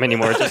who I am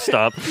anymore. Just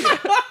stop.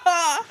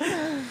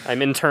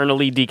 I'm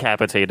internally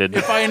decapitated.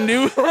 If I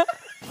knew,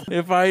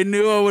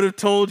 I would have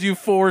told you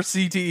 4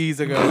 CTEs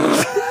ago.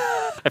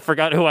 I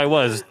forgot who I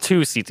was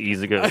 2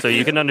 CTEs ago, so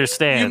you can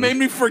understand. You made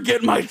me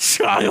forget my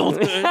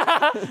childhood.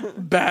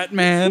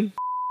 Batman.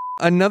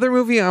 Another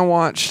movie I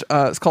watched,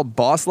 it's called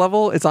Boss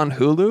Level. It's on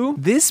Hulu.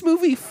 This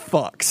movie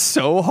fucks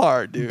so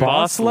hard, dude.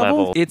 Boss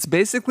Level? It's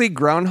basically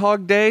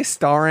Groundhog Day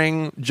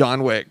starring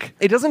John Wick.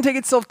 It doesn't take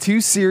itself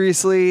too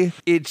seriously.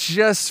 It's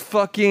just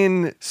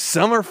fucking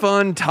summer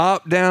fun,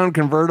 top-down,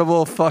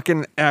 convertible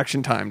fucking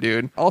action time,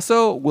 dude.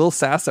 Also, Will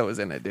Sasso is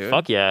in it, dude.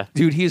 Fuck yeah.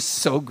 Dude, he's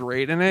so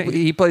great in it.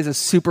 He plays a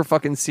super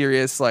fucking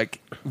serious,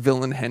 like,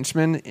 villain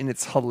henchman, and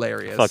it's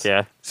hilarious. Fuck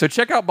yeah. So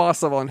check out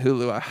Boss Level on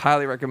Hulu. I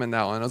highly recommend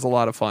that one. It was a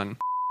lot of fun.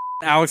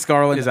 Alex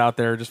Garland is out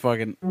there just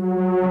fucking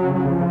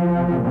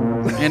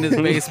in his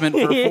basement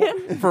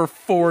for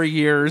 4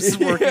 years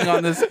working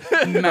on this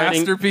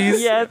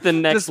masterpiece. Yeah, the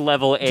next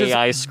level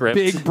AI script.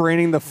 Big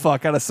braining the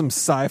fuck out of some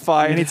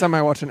sci-fi. Anytime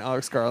I watch an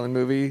Alex Garland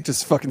movie,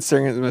 just fucking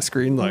staring at my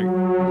screen like...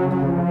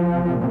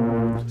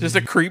 Just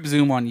a creep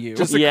zoom on you.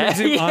 Just a creep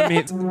zoom on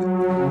me.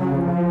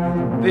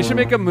 They should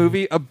make a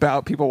movie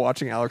about people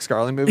watching Alex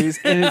Garland movies,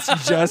 and it's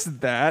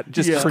just that.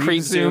 Just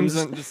creep zooms.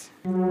 And just...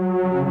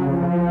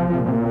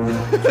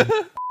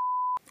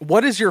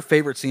 What is your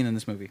favorite scene in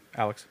this movie,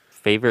 Alex?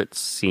 Favorite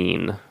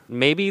scene?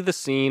 Maybe the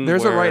scene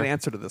There's where... a right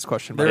answer to this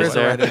question. There is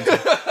a right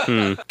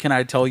answer. Can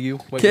I tell you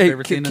what your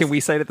favorite scene is? Can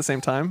we say it at the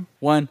same time?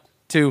 1,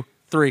 2,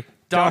 3.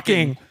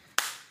 Docking.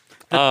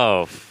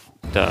 Oh,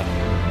 duh.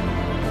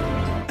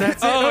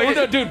 That's it.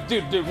 No,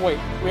 dude, wait.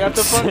 We have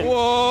to...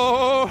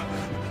 Whoa!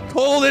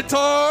 Hold it,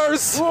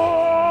 Tars!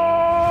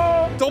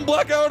 Whoa! Don't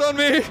black out on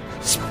me!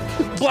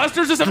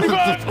 Blasters to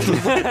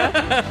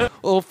 75!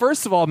 Well,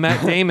 first of all,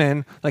 Matt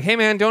Damon, like, hey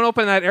man, don't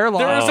open that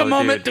airlock. There is a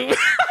moment, dude.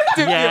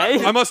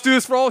 Yeah. I must do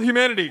this for all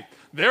humanity.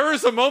 There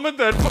is a moment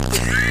that...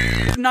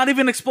 Not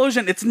even an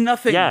explosion. It's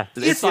nothing. Yeah,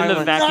 it's in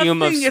the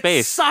vacuum of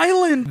space. It's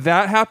silent.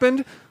 That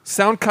happened,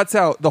 sound cuts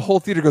out, the whole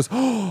theater goes,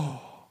 oh.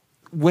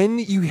 When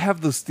you have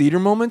those theater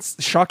moments,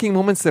 shocking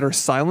moments that are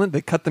silent,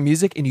 they cut the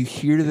music and you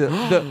hear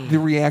the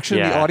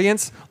reaction of the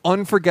audience.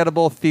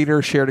 Unforgettable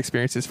theater shared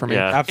experiences for me.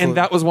 Yeah. Absolutely. And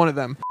that was one of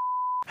them.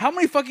 How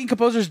many fucking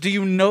composers do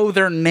you know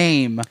their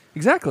name?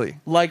 Exactly.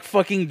 Like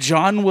fucking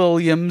John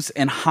Williams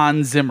and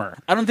Hans Zimmer.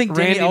 I don't think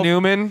Randy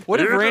Newman.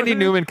 What if Randy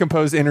Newman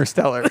composed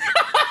Interstellar?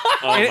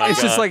 Oh my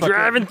it's just God. like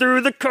driving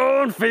through the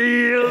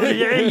cornfield,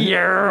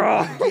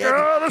 yeah.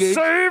 Gotta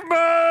save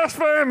my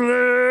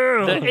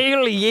family. The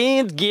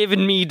alien's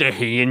giving me the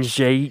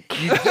handshake.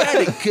 You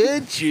got a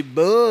country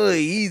boy,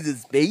 he's a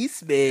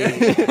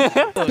spaceman.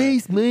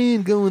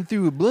 Spaceman going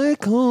through a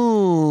black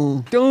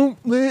hole. Don't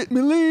let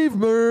me leave,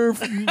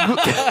 Murph.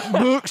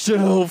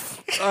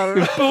 Bookshelf.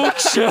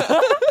 Bookshelf.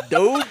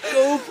 Don't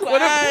go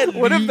flying.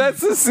 What if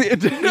that's the scene?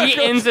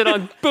 He ends it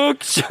on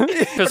bookshelf.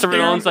 Christopher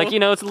Nolan's like,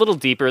 it's a little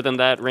deeper than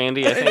that, Randy.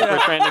 I think we're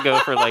trying to go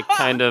for like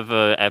kind of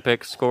a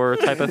epic score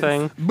type of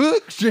thing.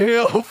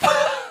 Bookshelf.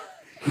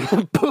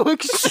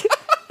 Bookshelf.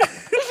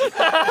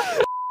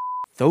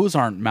 Those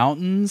aren't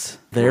mountains.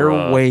 They're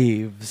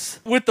waves.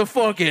 With the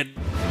fucking...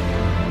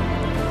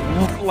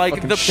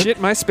 Like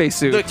shit my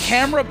spacesuit. The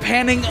camera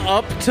panning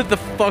up to the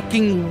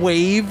fucking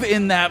wave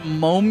in that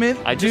moment.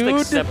 I just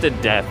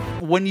accepted death.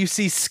 When you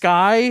see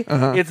sky,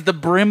 it's the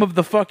brim of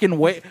the fucking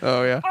wave.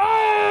 Oh yeah.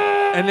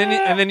 And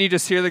then you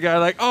just hear the guy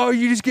like, oh,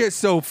 you just get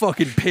so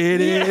fucking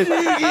pitted.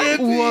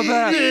 Love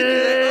that.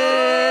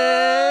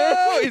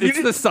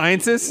 It's the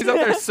scientist. He's up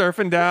there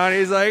surfing down.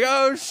 He's like,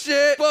 oh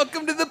shit,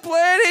 welcome to the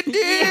planet, dude.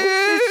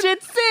 This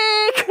shit's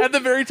sick. At the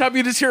very top,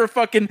 you just hear a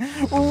fucking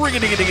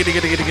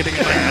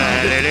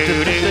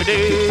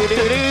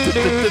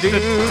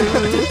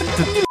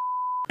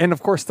And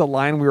of course, the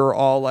line we were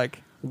all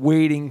like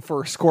waiting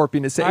for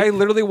Scorpion to say. I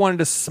literally wanted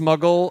to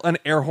smuggle an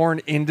air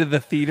horn into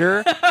the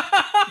theater.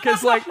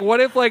 Because, like,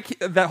 what if, like,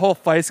 that whole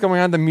fight's going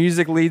on, the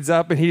music leads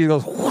up, and he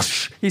goes,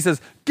 whoosh. He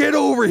says, get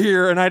over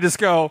here. And I just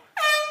go,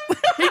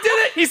 he did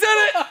it. He said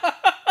it.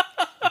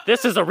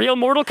 This is a real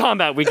Mortal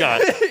Kombat we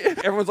got.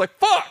 Everyone's like,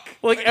 fuck.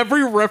 Like,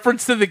 every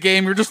reference to the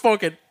game, you're just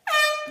fucking...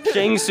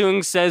 Shang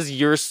Tsung says,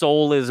 your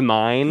soul is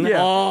mine.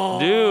 Yeah.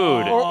 Oh.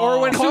 Dude. Or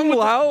when Kung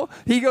Lao,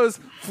 he goes,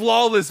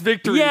 flawless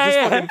victory.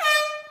 Yeah.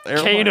 Fucking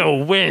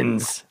Kano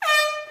wins.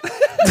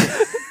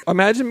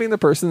 Imagine being the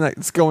person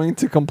that's going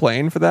to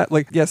complain for that.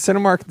 Like, yeah,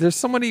 Cinemark, there's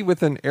somebody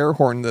with an air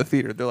horn in the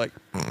theater. They're like...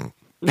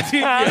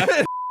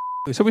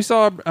 So we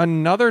saw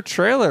another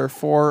trailer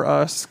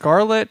for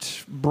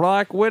Scarlet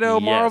Black Widow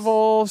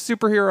Marvel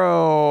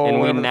superhero. And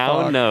we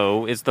now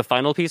know it's the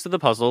final piece of the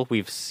puzzle.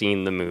 We've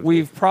seen the movie.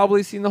 We've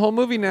probably seen the whole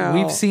movie now.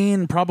 We've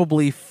seen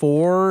probably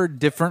 4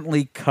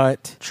 differently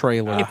cut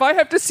trailers. If I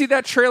have to see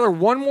that trailer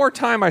one more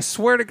time, I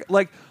swear to...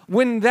 Like,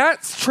 when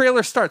that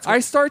trailer starts, I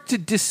start to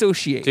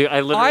dissociate. Dude,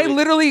 I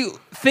literally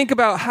think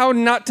about how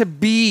not to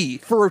be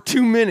for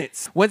 2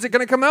 minutes. When's it going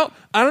to come out?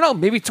 I don't know.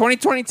 Maybe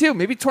 2022,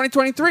 maybe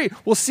 2023.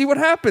 We'll see what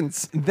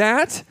happens.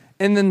 That,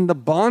 and then the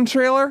Bond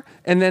trailer,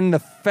 and then the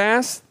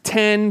Fast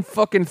 10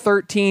 fucking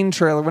 13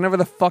 trailer, whenever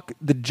the fuck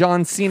the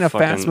John Cena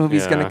Fast movie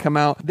is going to come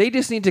out. They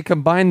just need to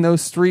combine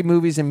those 3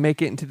 movies and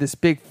make it into this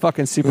big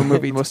fucking super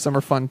movie. Most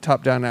summer fun,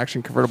 top-down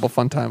action, convertible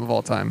fun time of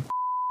all time.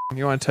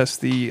 You want to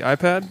test the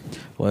iPad?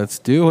 Let's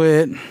do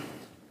it.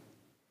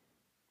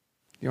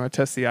 You want to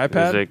test the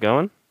iPad? Is it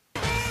going?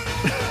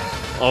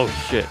 Oh,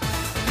 shit.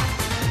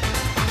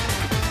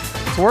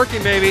 It's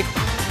working, baby.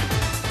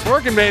 It's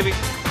working, baby.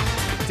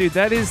 Dude,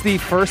 that is the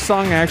first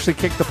song I actually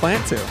kicked the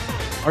plant to.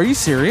 Are you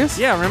serious?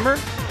 Yeah, remember?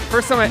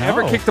 First time I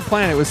ever kicked the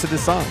plant, it was to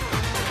this song.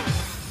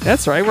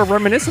 That's right. We're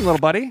reminiscing, little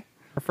buddy.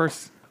 Our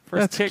first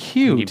That's kick.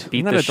 cute. You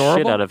beat the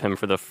shit out of him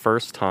for the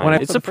first time.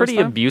 It's a pretty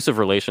abusive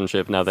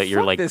relationship now that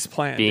you're like this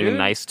plant, being dude.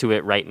 nice to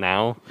it right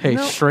now. Hey,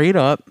 straight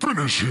up.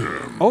 Finish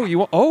him. Oh,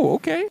 you? Oh,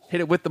 okay. Hit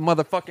it with the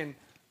motherfucking.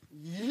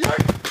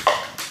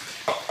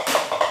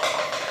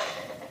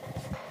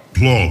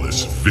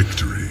 Flawless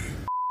victory.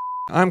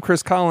 I'm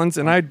Chris Collins,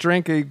 and I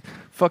drank a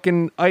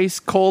fucking ice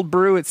cold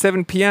brew at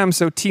 7 p.m.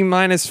 So T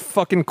minus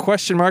fucking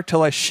question mark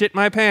till I shit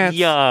my pants.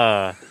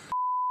 Yeah.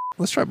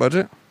 Let's try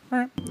budget. All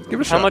right. Give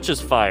it a shot. How much is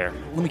fire?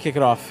 Let me kick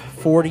it off.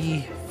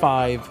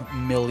 45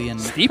 million.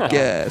 Steep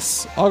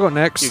guess. I'll go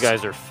next. You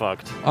guys are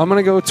fucked. I'm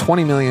gonna go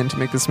 20 million to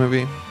make this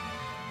movie.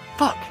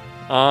 Fuck.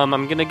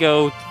 I'm gonna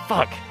go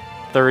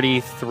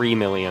 33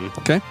 million.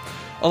 Okay.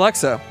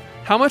 Alexa,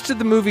 how much did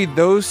the movie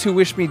Those Who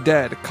Wish Me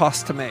Dead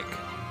cost to make?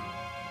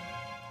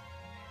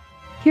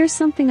 Here's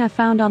something I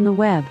found on the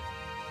web.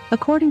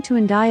 According to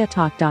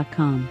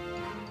IndiaTalk.com,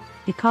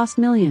 it cost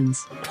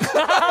millions.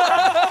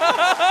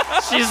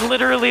 She's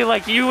literally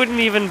like, you wouldn't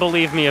even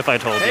believe me if I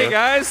told you. Hey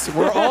guys,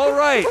 we're all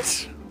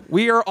right.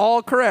 We are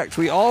all correct.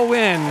 We all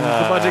win the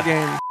budget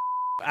game.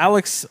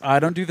 Alex, I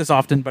don't do this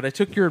often, but I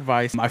took your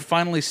advice. I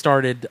finally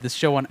started this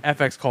show on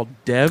FX called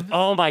Dev.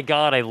 Oh my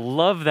god, I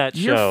love that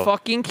show. You're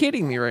fucking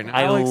kidding me right now.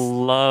 I Alex.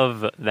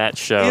 love that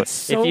show. It's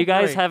so if you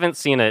guys great. haven't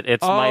seen it,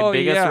 it's my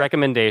biggest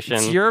recommendation.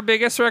 It's your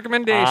biggest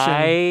recommendation.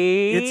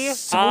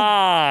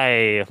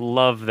 I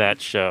love that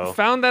show.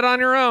 Found that on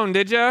your own,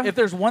 did ya? If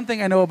there's one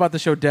thing I know about the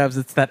show Devs,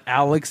 it's that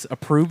Alex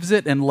approves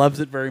it and loves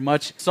it very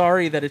much.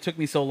 Sorry that it took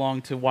me so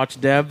long to watch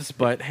Devs,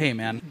 but hey,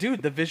 man.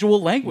 Dude, the visual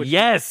language.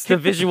 Yes, the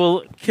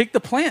visual. Kick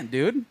the plant,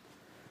 dude.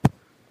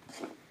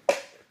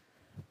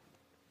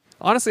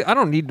 Honestly, I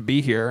don't need to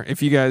be here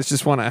if you guys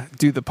just want to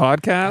do the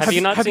podcast. Have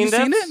you not seen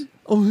Devs? it?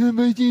 Oh, have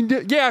I seen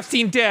Devs? Yeah, I've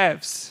seen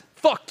Devs.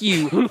 Fuck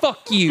you.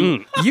 Fuck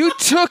you. You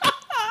took...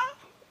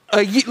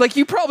 like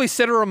you probably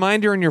set a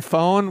reminder on your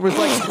phone was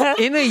like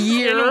in a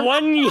year. In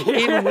 1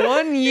 year. In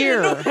 1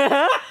 year.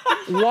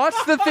 Watch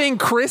the thing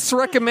Chris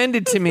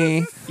recommended to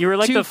me. You were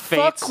like to the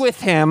fuck Fates.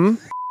 with him.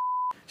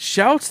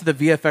 Shouts to the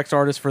VFX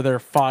artists for their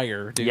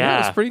fire, dude. Yeah, It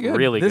was pretty good.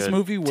 Really This good.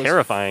 movie was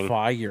terrifying.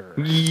 fire.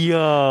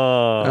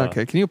 Yeah.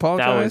 Okay, can you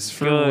apologize was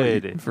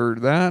good. for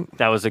that?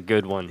 That was a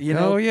good one. You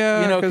know, Oh,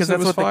 yeah, you know, 'cause because it that's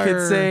was what the fire.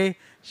 kids say.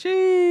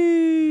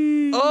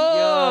 She.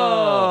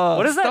 Oh,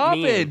 What does that stop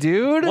mean? it,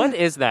 dude. What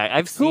is that?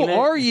 I've Who seen it.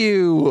 are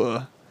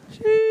you?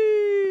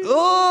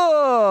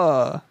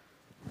 Oh,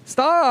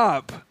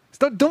 stop!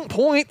 Stop! Don't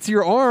point to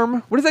your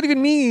arm. What does that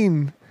even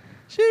mean?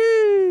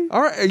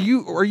 All right,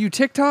 are you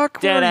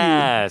TikTok? Where Dead are you?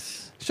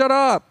 ass. Shut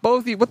up,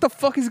 both of you. What the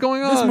fuck is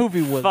going on? This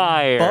movie was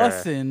Fire.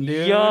 bussin',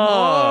 dude. Yeah.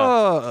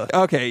 Oh,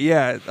 okay,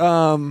 yeah.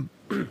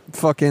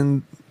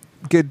 Fucking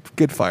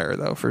good fire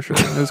though, for sure.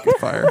 It was good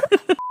fire.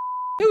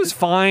 It was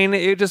fine.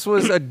 It just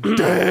was a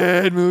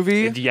dead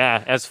movie.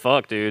 Yeah, as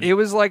fuck, dude. It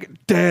was like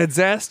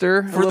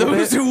dead-zaster. For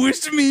those who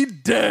wish me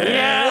dead.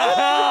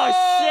 yeah.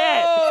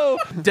 Oh,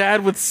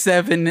 Dad with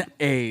 7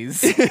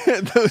 A's.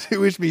 Those who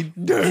wish me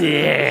dead.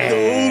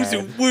 shit.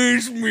 Those who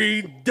wish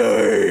me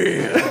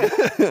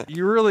dead.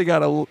 You really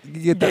gotta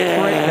get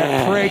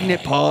that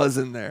pregnant pause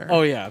in there.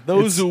 Oh, yeah.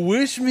 Those who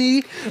wish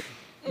me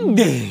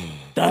dead.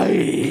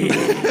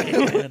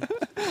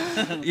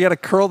 You gotta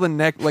curl the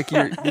neck like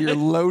you're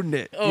loading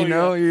it. Oh, you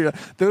know, you're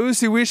those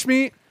who wish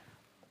me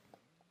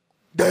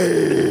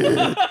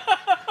dead.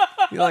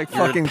 You're like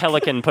You're a fucking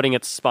pelican putting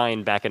its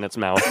spine back in its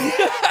mouth.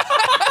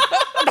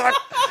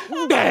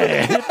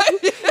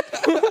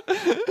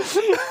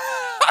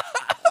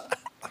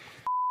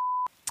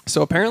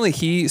 So apparently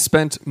he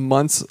spent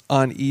months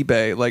on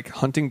eBay like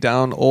hunting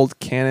down old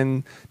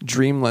Canon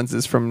Dream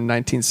lenses from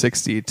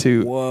 1960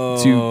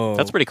 to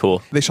That's pretty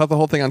cool. they shot the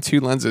whole thing on 2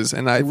 lenses,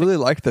 and I really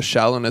liked the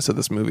shallowness of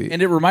this movie.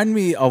 And it reminded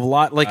me of a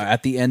lot, like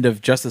at the end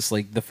of Justice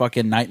League, the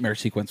fucking nightmare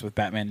sequence with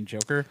Batman and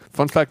Joker.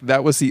 Fun fact,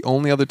 that was the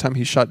only other time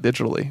he shot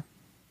digitally.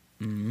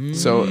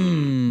 So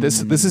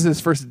this is his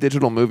first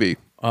digital movie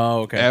Oh,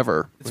 okay.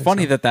 ever. It's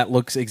funny that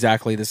looks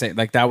exactly the same.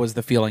 Like that was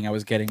the feeling I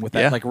was getting with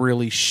that, Yeah. like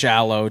really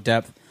shallow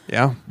depth.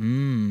 Yeah.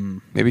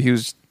 Maybe he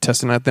was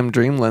testing out them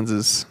dream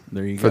lenses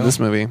There you for go. this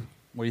movie.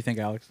 What do you think,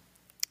 Alex?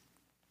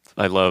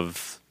 I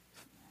love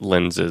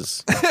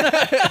lenses.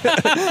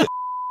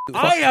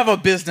 I have a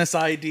business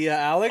idea,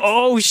 Alex.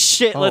 Oh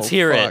shit, let's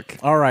hear it.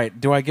 All right.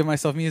 Do I give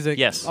myself music?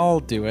 Yes. I'll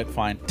do it.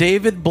 Fine.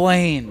 David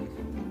Blaine.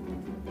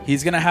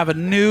 He's going to have a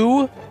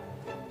new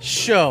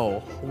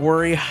show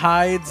where he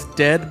hides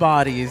dead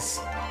bodies.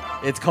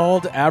 It's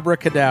called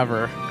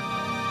Abracadaver.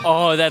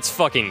 Oh, that's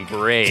fucking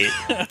great.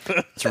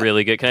 It's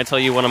really good. Can I tell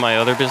you one of my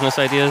other business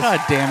ideas?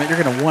 God damn it.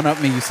 You're going to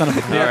one-up me, you son of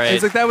a bitch. All right.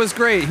 He's like, that was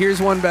great.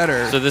 Here's one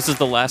better. So this is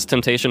the Last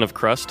Temptation of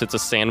Crust. It's a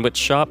sandwich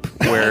shop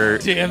where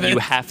Damn it. you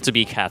have to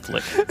be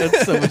Catholic.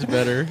 That's so much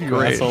better. You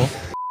Great. asshole.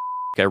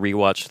 I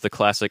rewatched the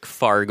classic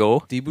Fargo.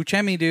 Steve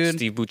Buscemi, dude.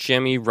 Steve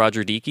Buscemi,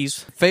 Roger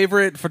Deakes.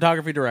 Favorite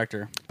photography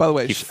director. By the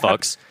way, He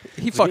fucks.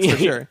 He fucks for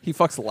sure. He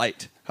fucks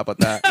light. How about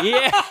that?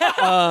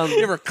 Yeah.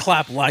 You ever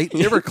clap light?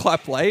 You ever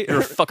clap light?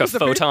 Or fuck a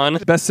photon.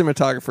 Best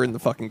cinematographer in the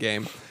fucking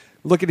game.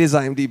 Look at his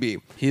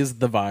IMDb. He is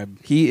the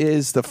vibe. He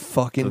is the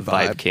fucking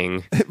Vibe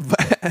King.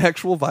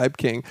 Actual vibe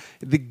king.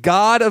 The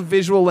god of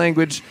visual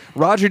language.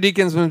 Roger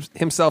Deakins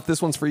himself.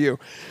 This one's for you.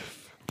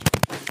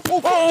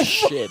 Oh,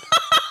 shit.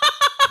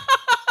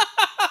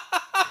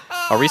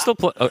 Are we still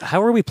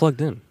how are we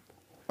plugged in?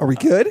 Are we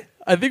good?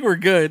 I think we're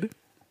good.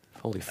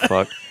 Holy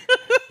fuck.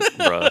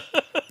 Bruh.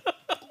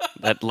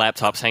 That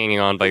laptop's hanging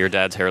on by your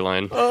dad's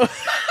hairline.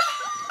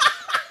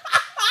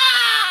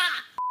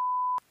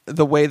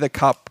 The way the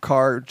cop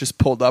car just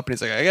pulled up and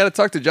he's like, I got to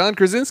talk to John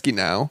Krasinski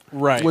now.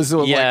 Right. Was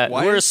Yeah, like,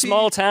 why we're a is he-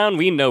 small town.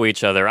 We know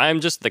each other.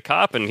 I'm just the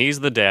cop and he's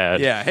the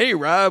dad. Yeah. Hey,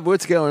 Rob,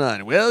 what's going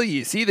on? Well,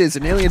 you see there's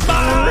an alien.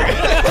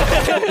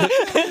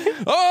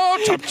 Oh,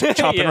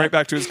 chopping Yeah. right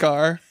back to his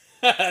car.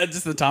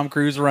 Just the Tom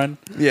Cruise run.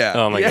 Yeah.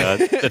 Oh my Yeah.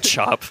 god. The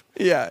chop.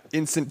 Yeah.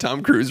 Instant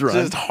Tom Cruise run.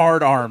 Just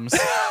hard arms.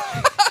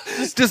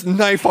 Just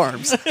knife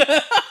arms.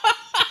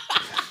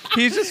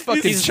 He's just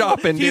fucking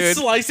chopping, He's dude.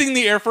 slicing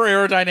the air for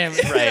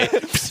aerodynamics. Right.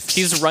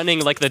 He's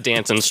running like the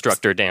dance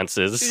instructor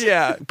dances.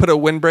 Yeah. Put a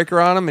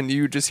windbreaker on him and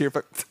you just hear.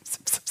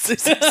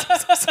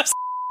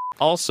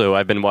 Also,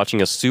 I've been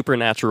watching a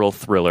supernatural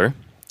thriller.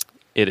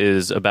 It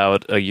is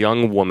about a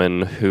young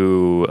woman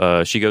who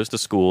she goes to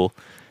school,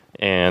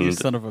 You and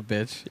son of a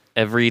bitch.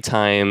 every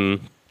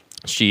time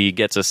she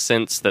gets a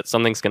sense that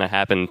something's going to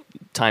happen,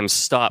 time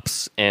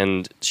stops,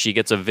 and she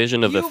gets a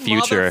vision of the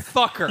future.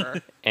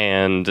 Motherfucker.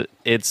 And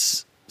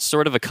it's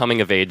sort of a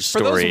coming of age For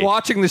story. those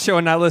watching the show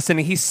and not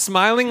listening, he's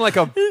smiling like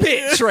a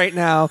bitch right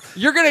now.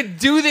 You're gonna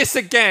do this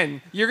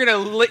again. You're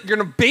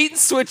gonna bait and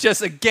switch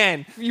us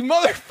again. You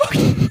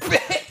motherfucking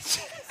bitch.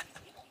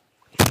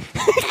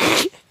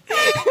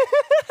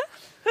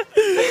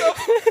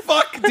 What the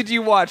fuck did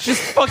you watch?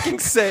 Just fucking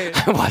say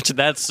it. I watched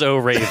That's So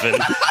Raven.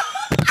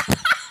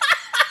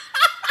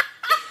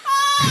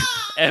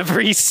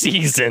 Every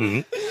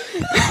season.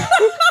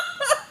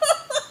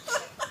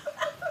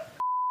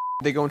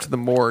 They go into the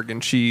morgue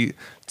and she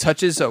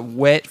touches a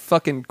wet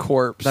fucking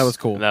corpse. That was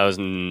cool. That was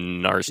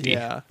nasty.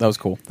 Yeah. That was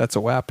cool. That's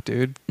a WAP,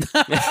 dude.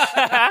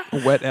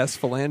 Wet ass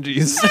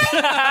phalanges.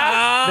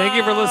 Thank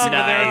you for listening to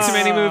There Are Too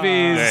Many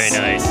Movies. Very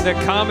nice. The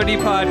comedy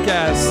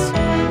podcast.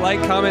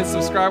 Like, comment,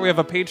 subscribe. We have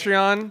a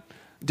Patreon.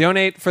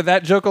 Donate for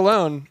that joke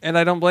alone, and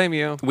I don't blame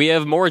you. We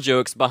have more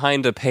jokes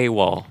behind a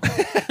paywall.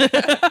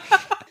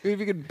 Maybe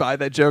you could buy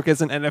that joke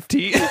as an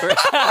NFT.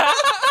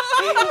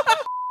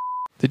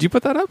 Did you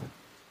put that up?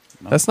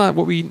 No. That's not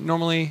what we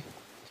normally...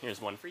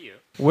 Here's one for you.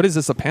 What is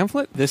this, a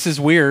pamphlet? This is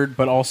weird,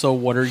 but also,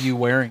 what are you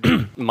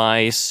wearing?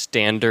 My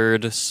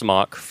standard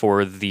smock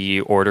for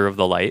the Order of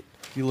the Light.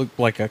 You look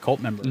like a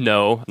cult member.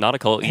 No, not a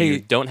cult. Hey. You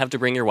don't have to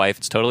bring your wife.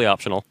 It's totally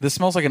optional. This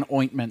smells like an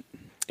ointment.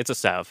 It's a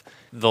salve.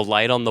 The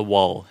light on the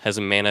wall has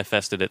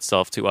manifested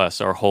itself to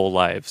us our whole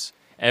lives.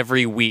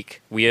 Every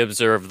week, we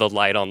observe the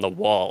light on the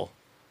wall.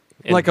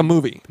 And Like a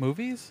movie.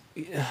 Movies?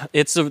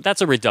 that's a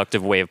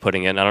reductive way of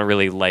putting it. And I don't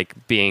really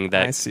like being I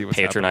that see what's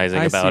patronizing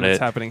happening. about I see what's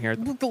it. happening here.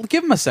 Well,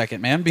 give him a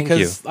second, man,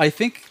 because I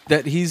think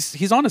that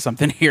he's onto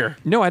something here.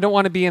 No, I don't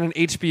want to be in an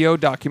HBO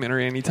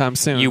documentary anytime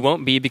soon. You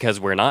won't be because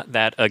we're not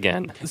that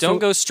again. Don't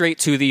go straight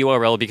to the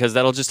URL because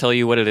that'll just tell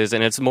you what it is,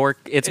 and it's more.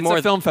 It's more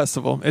a film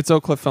festival. It's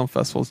Oak Cliff Film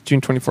Festival. It's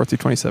June 24th through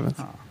 27th.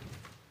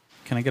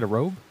 Can I get a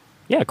robe?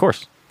 Yeah, of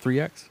course.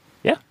 3X?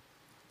 Yeah,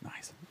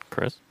 Nice.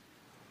 Chris.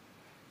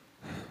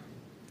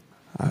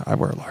 I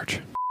wear a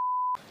large.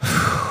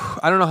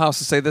 I don't know how else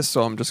to say this,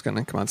 so I'm just going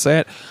to come on say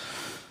it.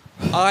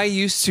 I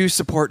used to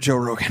support Joe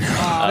Rogan. There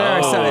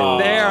I said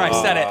it. There I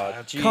said it.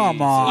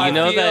 Come on. I You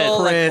know feel that,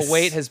 like Chris, the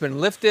weight has been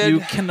lifted. You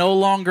can no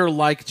longer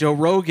like Joe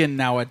Rogan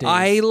nowadays.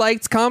 I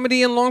liked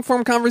comedy and long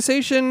form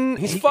conversation.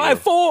 He's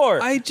 5'4".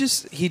 I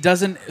just He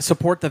doesn't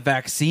support the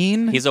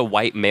vaccine. He's a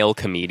white male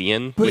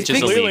comedian, which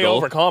is Clearly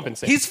illegal.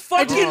 overcompensating. He's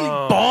fucking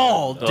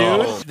bald, dude.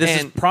 Oh. This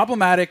is And-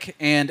 problematic,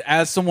 and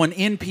as someone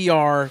in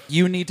PR,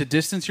 you need to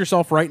distance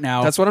yourself right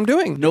now. that's what I'm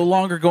doing. No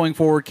longer going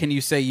forward can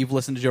you say you've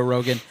listened to Joe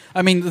Rogan.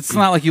 I mean, it's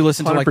not like you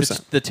listened to like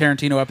 100%. the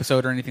Tarantino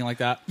episode or anything like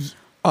that.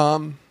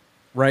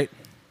 Right?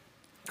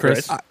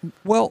 Chris?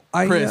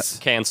 Chris.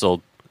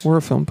 Canceled. We're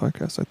a film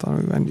podcast. I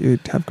thought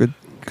you'd have good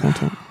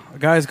content.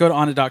 Guys, go to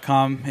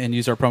onnit.com and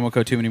use our promo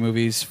code Too Many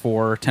Movies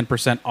for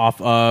 10% off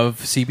of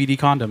CBD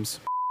condoms.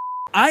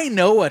 I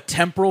know a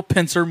temporal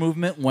pincer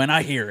movement when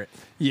I hear it.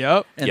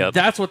 Yep. And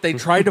that's what they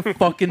try to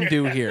fucking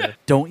do here.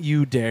 Don't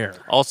you dare.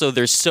 Also,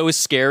 they're so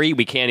scary,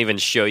 we can't even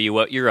show you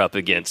what you're up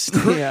against.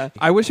 Yeah.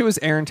 I wish it was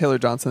Aaron Taylor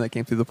Johnson that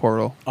came through the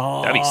portal.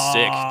 Oh, That'd be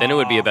sick. Then it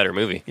would be a better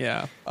movie.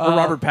 Yeah. or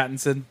Robert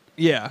Pattinson.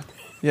 Yeah.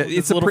 Yeah,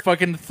 It's a little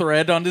fucking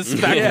thread on his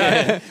back.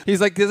 Yeah.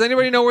 He's like, does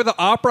anybody know where the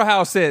opera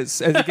house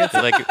is? As he gets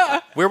Like,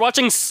 we're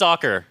watching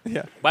soccer.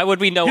 Yeah. Why would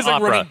we know He's like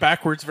opera? running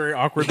backwards very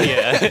awkwardly.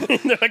 Yeah.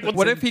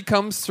 What if he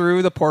comes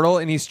through the portal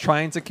and he's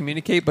trying to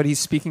communicate, but he's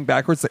speaking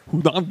backwards? Like,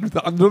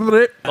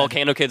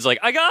 Volcano Kid's like,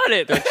 I got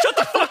it. They're like, shut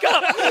the fuck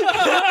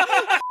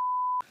up.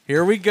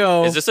 Here we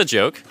go. Is this a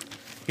joke?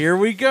 Here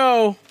we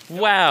go.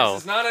 Wow.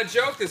 This is not a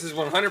joke. This is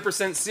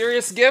 100%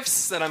 serious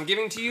gifts that I'm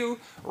giving to you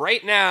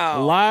right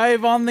now.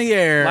 Live on the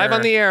air. Live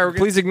on the air.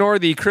 Please ignore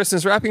the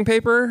Christmas wrapping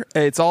paper.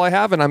 It's all I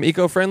have, and I'm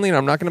eco-friendly, and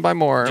I'm not going to buy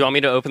more. Do you want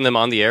me to open them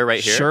on the air right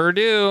here? Sure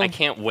do. I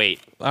can't wait.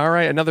 All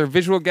right, another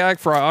visual gag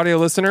for our audio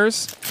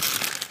listeners.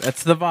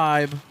 That's the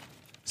vibe.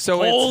 So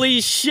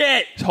Holy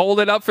shit. hold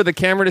it up for the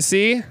camera to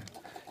see.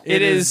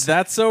 It is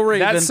That's So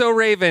Raven. That's So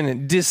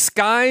Raven.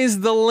 Disguise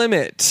the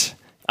limit.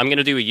 I'm going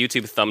to do a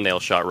YouTube thumbnail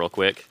shot real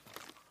quick.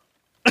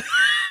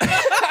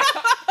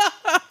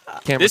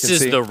 Camera This can is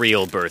see. the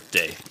real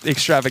birthday.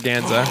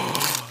 Extravaganza.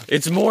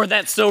 It's more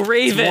That's So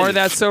Raven. More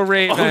That's So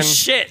Raven. Oh,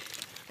 shit.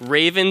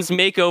 Raven's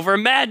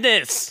Makeover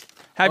Madness.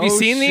 Have you Oh,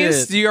 seen these?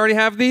 shit. Do you already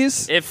have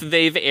these? If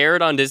they've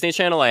aired on Disney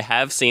Channel, I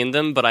have seen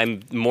them, but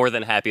I'm more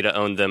than happy to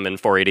own them in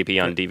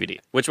 480p on DVD.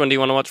 Which one do you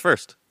want to watch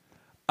first?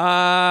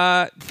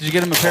 Did you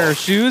get him a pair of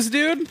shoes,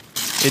 dude?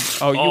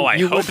 I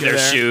you hope would be they're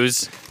there.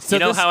 shoes. So you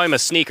know this- how I'm a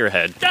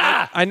sneakerhead.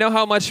 Ah! I know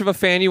how much of a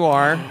fan you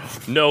are.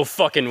 No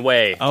fucking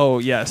way. Oh,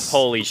 yes.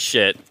 Holy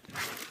shit.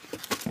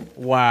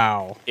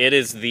 Wow. It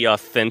is the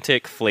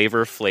authentic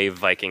Flavor Flav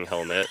Viking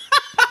helmet.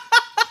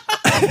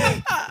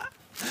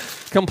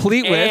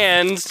 Complete with.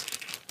 And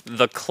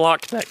the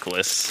clock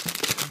necklace.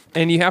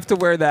 And you have to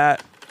wear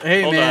that.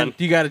 Hey, Hold man. on.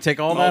 You got to take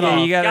all that Yeah, off.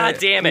 you gotta, God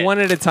damn it. One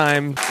at a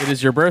time. It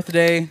is your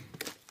birthday.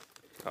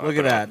 Oh, Look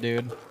at that,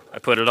 dude. I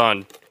put it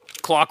on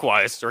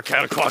clockwise or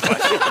counterclockwise.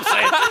 You know what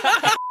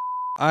I'm saying?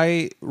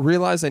 I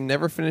realized I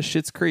never finished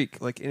Schitt's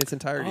Creek, like in its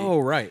entirety. Oh,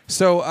 right.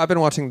 So I've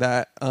been watching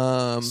that.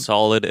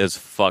 Solid as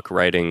fuck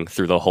writing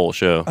through the whole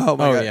show. Oh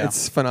my Oh, god, yeah.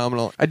 it's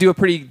phenomenal. I do a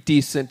pretty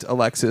decent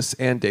Alexis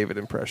and David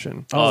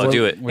impression. Oh,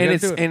 do it. We And gotta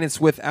it's do it. and it's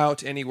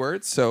without any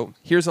words. So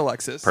here's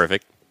Alexis.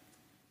 Perfect.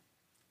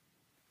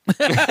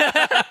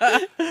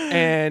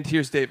 And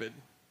here's David.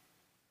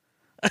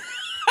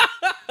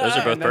 Those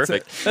are both that's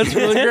perfect. That's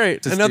really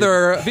great.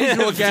 Another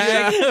visual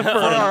gag for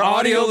our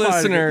audio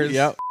listeners.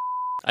 Yep.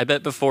 I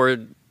bet before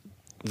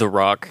The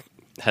Rock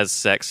has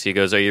sex, he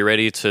goes, "Are you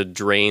ready to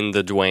drain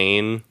the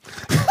Dwayne?"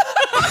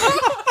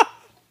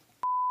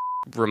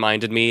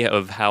 Reminded me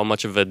of how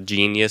much of a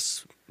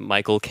genius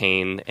Michael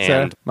Caine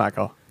and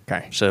Michael.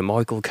 Okay. Sir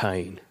Michael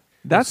Caine.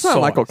 That's not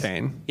So Michael awesome.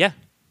 Caine. Yeah,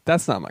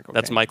 That's not Michael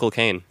that's Caine. Michael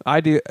Caine.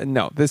 I do.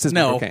 No, this is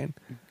No. Michael Caine.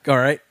 All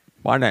right.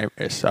 My name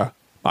is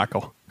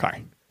Michael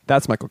Caine.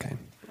 That's Michael Caine.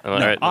 All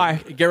right. I.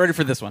 Get ready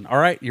for this one. All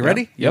right. You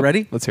ready? You Yep.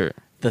 ready? Let's hear it.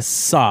 The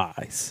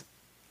size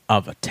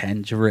of a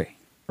tangerine.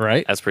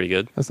 Right? That's pretty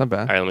good. That's not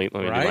bad. All right, let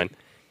me do Right? mine.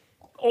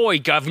 Oi,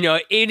 governor,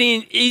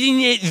 isn't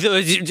it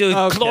the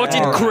Okay.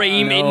 clotted Oh,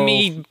 cream no. in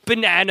me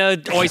banana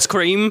ice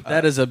cream?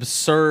 That is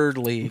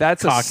absurdly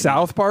That's a cocky.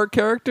 South Park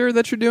character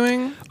that you're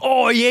doing.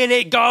 Oi, in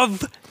it,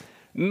 gov.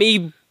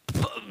 Me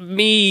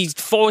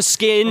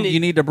foreskin. You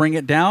need to bring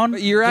it down.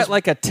 You're at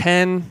like a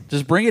 10.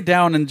 Just bring it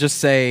down and just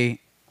say,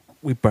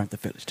 "We burnt the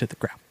village to the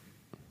ground."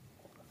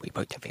 We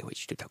put the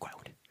village to the ground.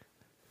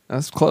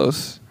 That's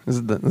close.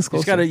 That's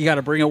close. You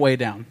gotta bring it way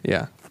down.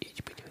 Yeah.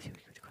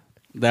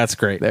 That's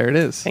great. There it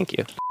is. Thank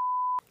you.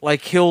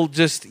 Like he'll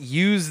just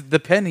use the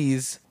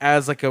pennies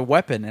as like a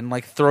weapon and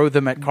like throw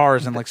them at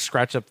cars and like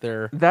scratch up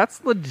their.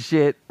 That's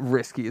legit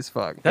risky as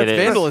fuck. That's It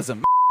is.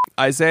 vandalism.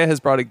 Isaiah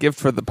has brought a gift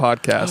for the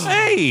podcast.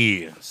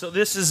 Hey, so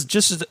this is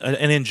just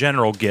an in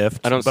general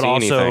gift. I don't but see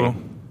also,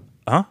 anything.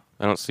 Huh?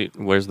 I don't see.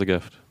 Where's the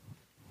gift?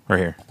 Right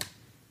here.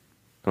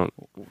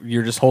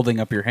 You're just holding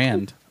up your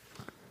hand.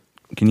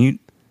 Can you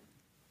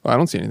I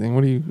don't see anything.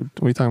 What are you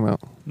talking about?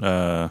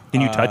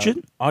 can you touch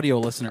it? Audio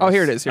listeners. Oh,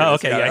 here it is. Here Oh, it is.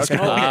 okay, Got yeah, it. it's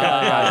Okay.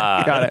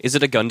 got it. Got it. Is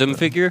it a Gundam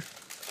figure?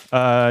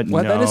 Well,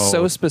 no. that is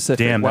so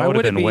specific. Damn, Why that would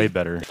would have it been be- way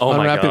better. Oh my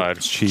Unwrap it. god.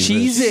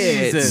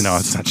 Cheez-Its. No,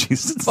 it's not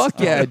Jesus. Fuck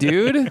yeah,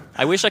 dude.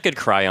 I wish I could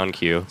cry on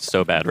cue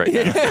so bad right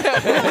now.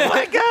 Oh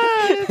my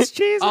god, it's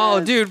Jesus. Oh,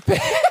 dude.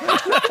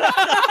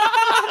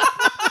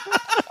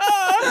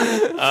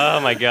 Oh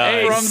my god.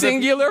 A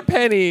singular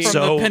penny. From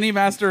So- the penny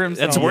master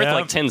himself. It's worth Yeah.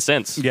 like 10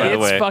 cents, Yeah. by the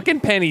It's way. fucking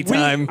penny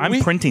time.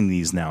 I'm printing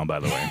these now, by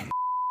the way.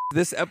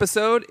 This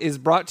episode is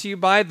brought to you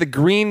by The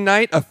Green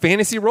Knight, a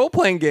fantasy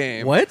role-playing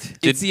game. What?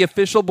 It's the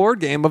official board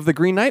game of the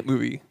Green Knight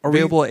movie. Are we-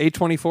 Available at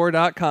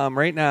a24.com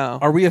right now.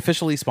 Are we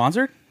officially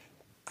sponsored?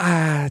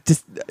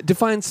 Just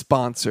define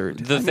sponsored.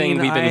 The thing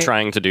we've been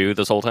trying to do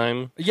this whole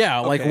time. Yeah,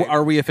 like, Okay.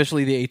 are we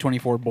officially the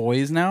A24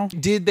 boys now?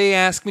 Did they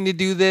ask me to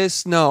do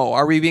this? No.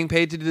 Are we being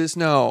paid to do this?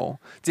 No.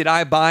 Did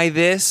I buy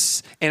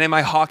this and am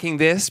I hawking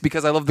this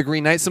because I love the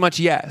Green Knight so much?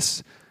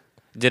 Yes.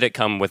 Did it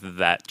come with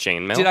that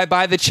chainmail? Did I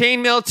buy the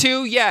chainmail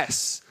too?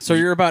 Yes. So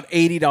you're about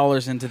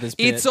 $80 into this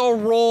bit. It's a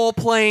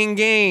role-playing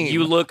game.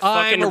 You look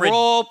fucking I'm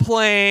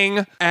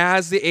role-playing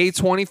as the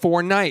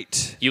A24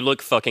 Knight. You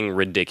look fucking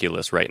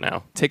ridiculous right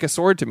now. Take a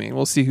sword to me.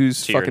 We'll see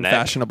who's To your fucking neck.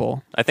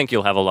 fashionable. I think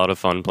you'll have a lot of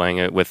fun playing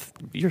it with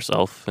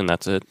yourself, and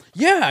that's it.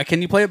 Yeah,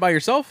 can you play it by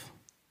yourself?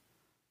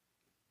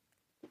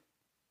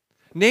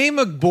 Name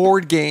a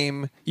board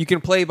game you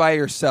can play by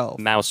yourself.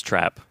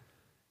 Mousetrap.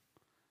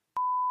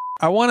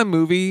 I want a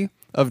movie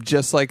of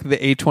just like the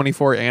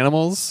A24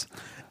 animals.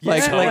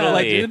 Like,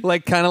 Totally.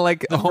 like kind of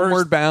like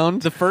Homeward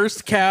Bound. The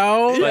first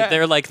cow. But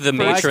they're like the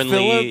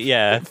matronly,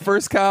 yeah.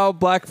 First cow,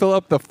 Black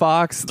Phillip, the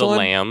fox, The one,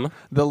 lamb.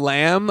 the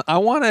lamb. I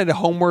wanted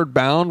Homeward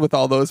Bound with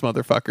all those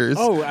motherfuckers.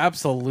 Oh,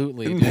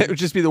 absolutely. And dude. it would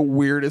just be the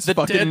weirdest The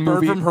fucking dead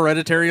movie. bird from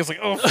Hereditary is like,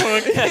 oh,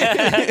 fuck.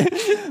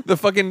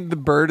 the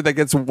bird that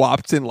gets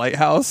whopped in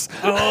Lighthouse.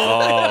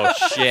 Oh,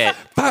 shit.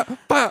 Bah,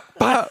 bah,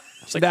 bah.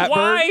 Like, that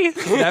why?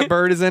 bird, that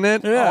bird is in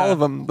it. Yeah. All of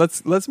them.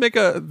 Let's make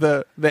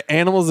the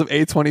animals of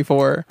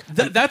A24.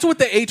 That's what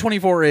the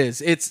A24 is.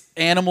 It's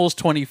Animals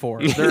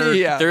 24. They're,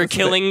 Yeah, They're that's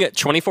killing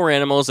 24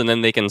 animals, and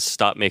then they can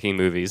stop making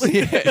movies.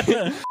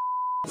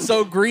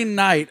 So Green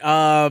Knight,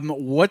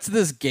 what's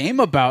this game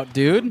about,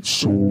 dude?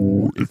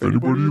 So, if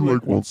anybody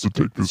like wants to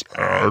take this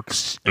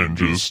axe and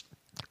just,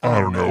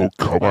 I don't know,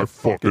 cut my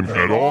fucking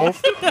head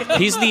off,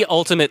 He's the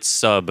ultimate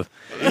sub.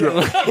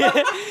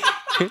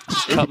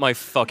 Just cut my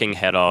fucking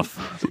head off.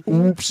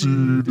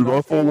 oopsie, did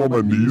I fall on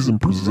my knees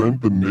and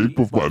present the nape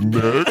of my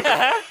neck?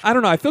 I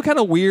don't know. I feel kind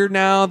of weird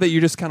now that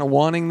you're just kind of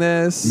wanting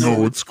this.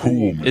 No, it's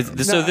cool, man.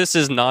 So this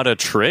is not a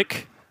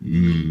trick?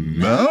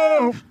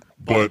 No,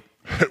 but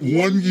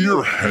 1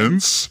 year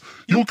hence,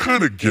 you'll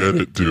kind of get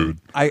it, dude.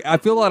 I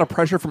feel a lot of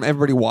pressure from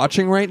everybody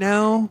watching right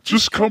now.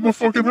 Just cut my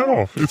fucking head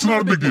off. It's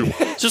not a big deal.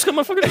 Just cut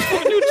my fucking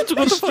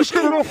Just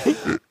cut it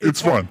off.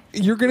 It's fine.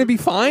 You're gonna be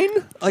fine.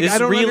 Like This I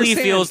don't really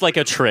understand. feels like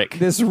a trick.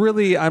 This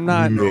really. I'm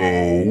not.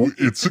 No,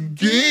 it's a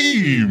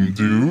game,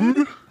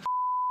 dude.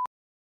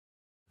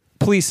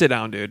 Please sit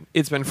down, dude.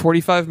 It's been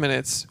 45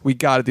 minutes. We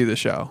got to do the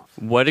show.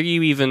 What are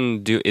you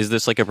even do? Is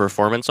this like a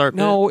performance art?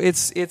 No,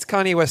 it's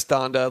Kanye West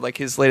Donda, like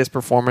his latest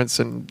performance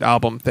and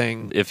album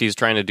thing. Bit? If he's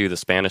trying to do the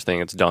Spanish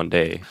thing, it's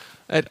Donde.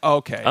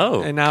 Okay.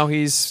 Oh. And now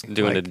he's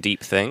Doing like, a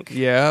deep think.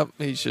 Yeah,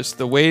 he's just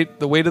the weight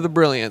of the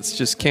brilliance.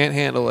 Just can't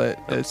handle it.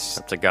 It's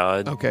Up to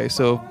God. okay.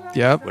 So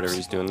yep, Whatever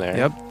he's doing there.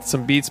 yep.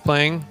 Some beats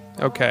playing.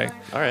 Okay.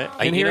 All right.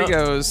 And here he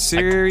goes.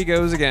 Here he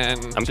goes again.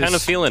 I'm kind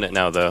of feeling it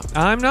now, though.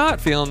 I'm not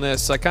feeling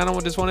this. I kind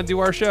of just want to do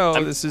our show.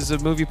 This is a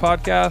movie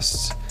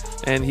podcast,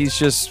 and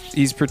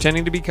he's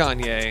pretending to be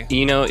Kanye.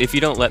 You know, if you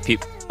don't let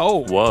people.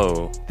 Oh,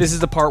 Whoa. this is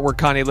the part where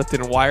Kanye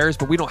lifted in wires,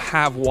 but we don't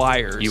have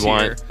wires. You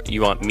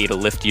here. want me to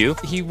lift you?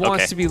 He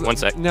wants Okay, to be. one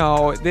sec.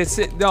 No,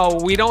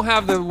 we don't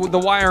have the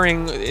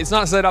wiring. It's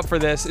not set up for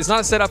this. It's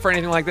not set up for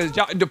anything like this.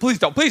 Please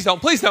don't.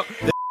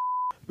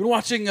 Been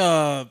watching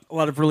a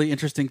lot of really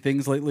interesting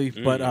things lately,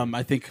 but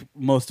I think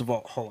most of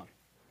all, hold on.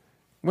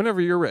 Whenever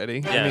you're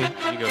ready. Yeah.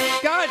 I mean, You go.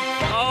 God.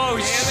 Oh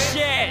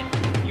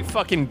shit! You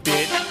fucking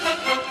bitch.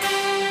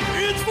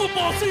 It's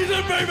football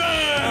season,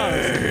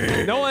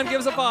 baby! No one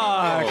gives a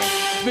fuck.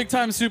 It's big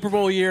time Super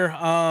Bowl year.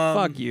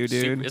 Fuck you,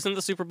 dude. Isn't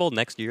the Super Bowl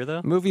next year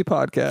though? Movie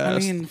podcast. I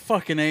mean,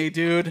 fucking A,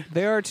 dude.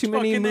 there are too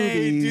many Fucking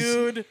movies.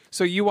 A, dude.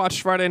 So you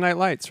watched Friday Night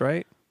Lights,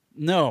 right?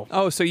 No.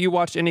 Oh, so you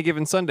watched Any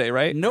Given Sunday,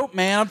 right? Nope,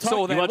 man. I'm talking.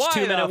 So then watched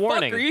why 2 Minute the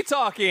Warning. fuck are you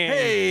talking?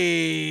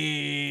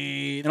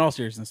 Hey, in all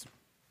seriousness,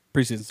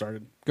 preseason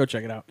started. Go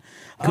check it out.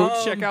 Go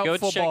check out Go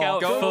football. check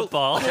out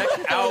football.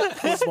 Check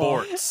out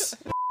sports.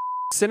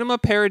 Cinema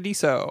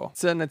Paradiso.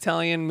 It's an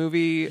Italian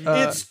movie.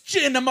 It's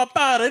Cinema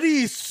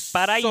Paradiso.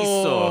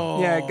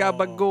 Paradiso. Yeah,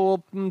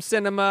 Gabagool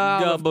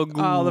Cinema,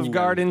 Gabagool. Olive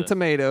Garden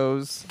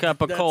tomatoes.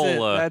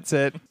 Capicola. That's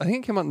it. I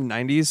think it came out in the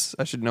 90s.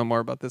 I should know more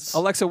about this.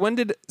 Alexa, when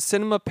did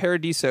Cinema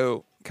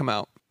Paradiso come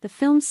out? The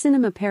film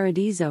Cinema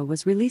Paradiso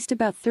was released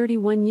about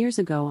 31 years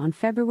ago on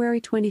February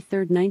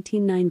 23,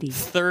 1990.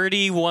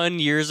 31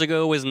 years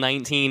ago was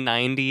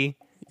 1990.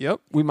 Yep.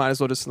 We might as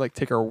well just like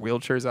take our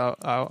wheelchairs out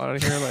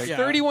of here. Like Yeah.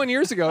 31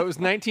 years ago, it was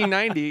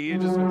 1990.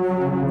 It just,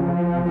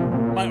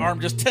 My arm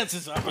just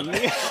tenses up.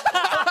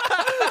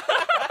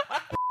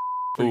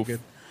 Pretty good.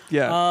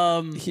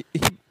 yeah.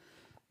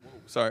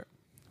 Sorry.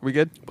 We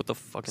good? What the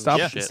fuck?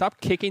 Stop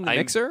kicking the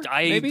mixer.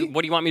 Maybe?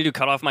 What do you want me to do?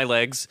 Cut off my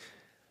legs?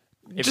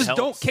 If it Just don't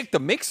helps. kick the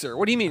mixer.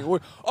 What do you mean?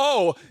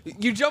 Oh,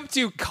 you jumped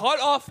to cut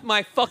off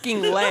my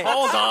fucking leg.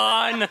 Hold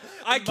on.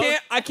 I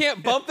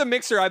can't bump the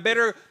mixer. I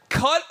better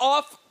cut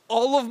off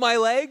all of my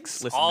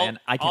legs. Listen, All- man,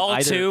 I can all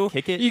either two?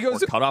 kick it He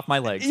goes- or cut off my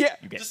legs. Yeah.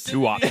 You get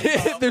two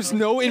options. There's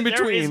no in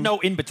between. There is no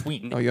in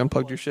between. Oh, you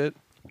unplugged your shit?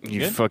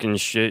 You fucking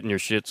shit, and your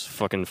shit's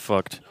fucking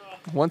fucked.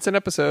 Once an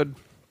episode.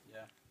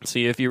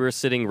 See, if you were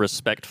sitting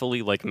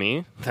respectfully like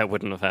me, that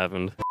wouldn't have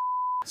happened.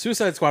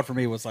 Suicide Squad for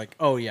me was like,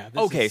 oh yeah.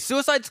 Okay,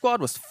 Suicide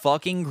Squad was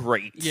fucking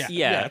great.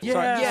 Yeah.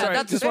 Sorry,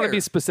 that's just want to fair. be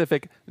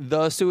specific.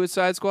 The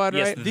Suicide Squad,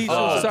 Yes, right? the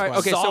Suicide sorry. Squad.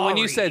 Okay, so when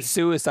you Sorry. said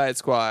Suicide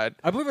Squad,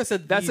 I believe I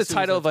said that's the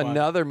title of Suicide Squad.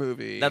 another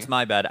movie. That's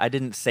my bad. I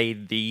didn't say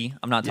the.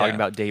 I'm not talking Yeah.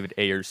 about David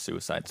Ayer's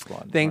Suicide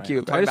Squad. Thank you.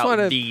 I'm talking I just about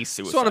want to the just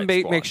Suicide want to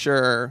make Squad.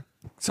 sure.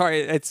 Sorry,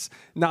 it's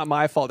not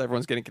my fault.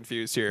 Everyone's getting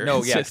confused here. No,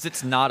 It's yeah, just- 'cause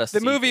it's not a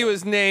The movie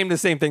was named the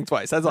same thing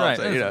twice. That's all I'm Right.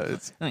 saying. You know,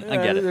 it's I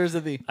get it. There's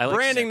a the. I like,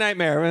 branding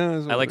nightmare.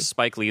 I like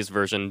Spike Lee's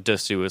version, The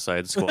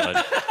Suicide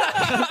Squad.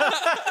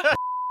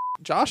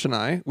 Josh and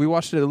I, we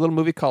watched a little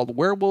movie called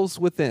Werewolves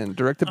Within,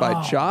 directed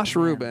by Josh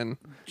Rubin.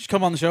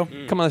 Come on the show.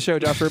 Come on the show,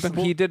 Josh Rubin.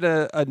 He did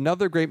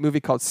another great movie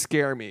called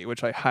Scare Me,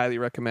 which I highly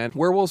recommend.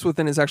 Werewolves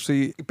Within is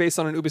actually based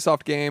on an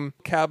Ubisoft game,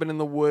 Cabin in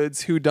the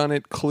Woods,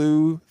 whodunit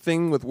Clue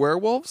thing with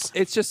werewolves.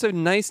 It's just a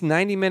nice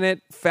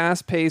 90-minute,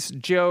 fast-paced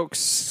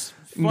jokes.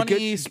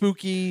 Funny,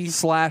 spooky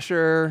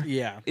slasher.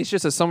 Yeah. It's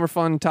just a summer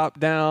fun,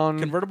 top-down,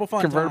 Convertible fun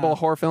convertible time.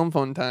 horror film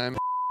fun time.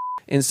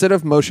 Instead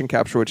of motion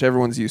capture, which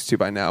everyone's used to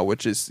by now,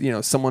 which is,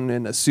 someone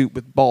in a suit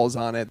with balls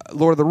on it,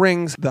 Lord of the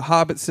Rings, The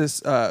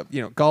Hobbits,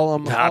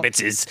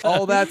 Gollum,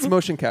 all that's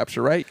motion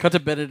capture, right? Cut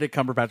to Benedict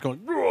Cumberbatch going.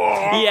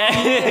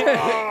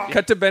 Yeah.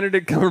 Cut to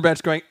Benedict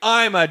Cumberbatch going,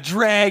 I'm a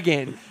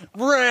dragon.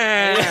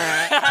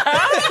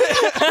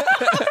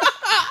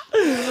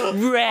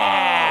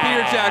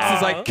 Peter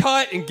Jackson's like,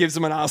 cut, and gives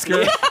him an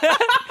Oscar.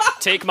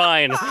 Take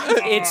mine.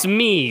 It's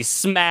me,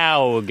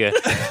 Smaug.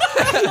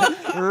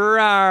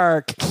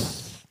 Rark.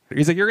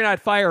 He's like, you're going to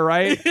add fire,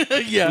 right?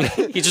 Yeah.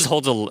 He just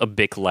holds a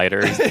Bic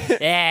lighter.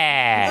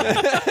 Yeah.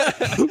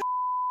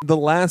 The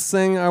last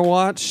thing I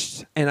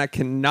watched, and I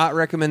cannot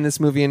recommend this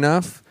movie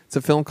enough, it's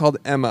a film called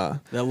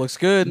Emma. That looks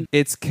good.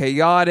 It's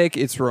chaotic,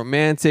 it's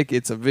romantic,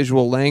 it's a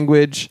visual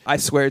language. I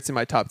swear it's in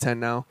my top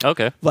 10 now.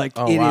 Okay. Like,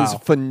 Oh, it is wow.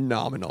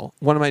 phenomenal.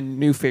 One of my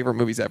new favorite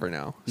movies ever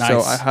now. Nice.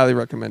 So I highly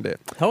recommend it.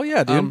 Hell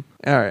yeah, dude.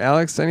 All right,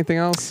 Alex, anything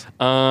else?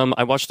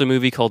 I watched a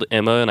movie called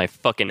Emma, and I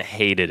fucking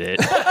hated it.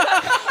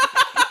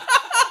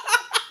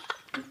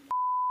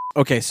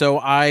 Okay, so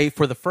I,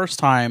 for the first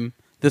time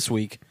this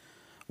week,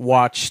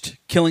 watched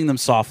Killing Them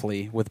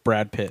Softly with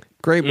Brad Pitt.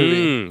 Great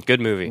movie.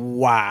 Good movie.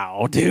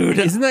 Wow, dude.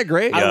 Isn't that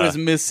great? I Yeah. was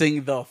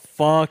missing the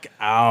fuck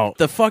out.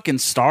 The fucking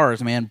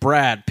stars, man.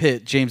 Brad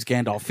Pitt, James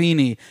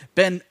Gandolfini,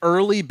 Ben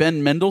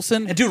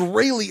Mendelsohn, and dude,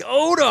 Ray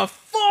Liotta.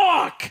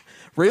 Fuck!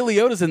 Ray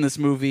Liotta's in this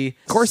movie.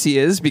 Of course he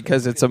is,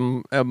 because it's a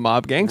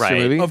mob gangster Right.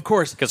 movie. Of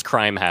course. Because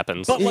crime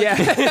happens. But like,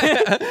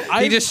 Yeah.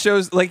 He just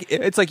shows, like,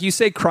 it's like you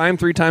say crime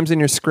 3 times in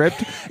your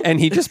script, and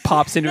he just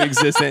pops into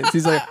existence.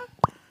 He's like,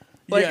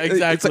 yeah,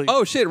 exactly. It's like,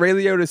 oh shit, Ray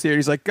Liotta's here.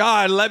 He's like,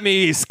 God, let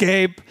me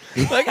escape.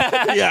 Like,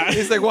 Yeah.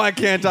 He's like, why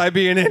can't I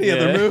be in any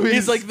other movies?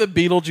 He's like the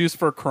Beetlejuice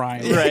for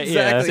crime. Right,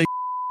 yeah. exactly.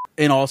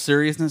 In all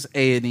seriousness,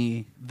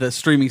 A&E, the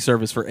streaming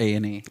service for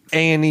A&E.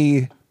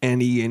 A&E,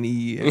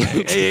 A&E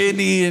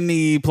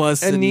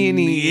plus A&E. And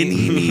Nini.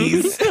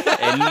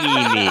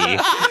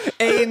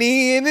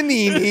 A&E and a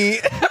Nini.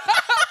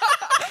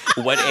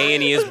 What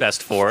A&E is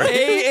best for.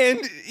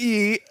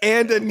 A&E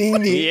and a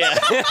Nini. Yeah.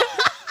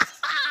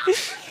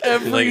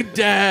 Every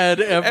dad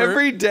ever.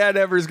 Every dad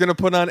ever is going to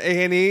put on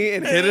A&E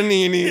and hit a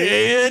Nini.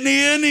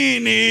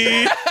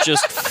 A&E.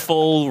 Just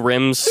full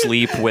REM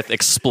sleep with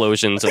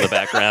explosions in the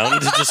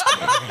background. Just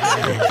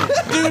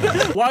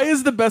Dude, why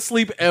is the best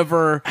sleep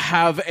ever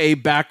have a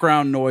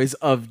background noise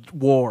of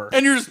war?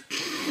 And you're just...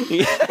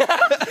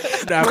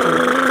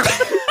 After.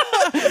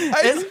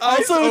 Eyes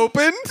also-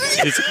 opened.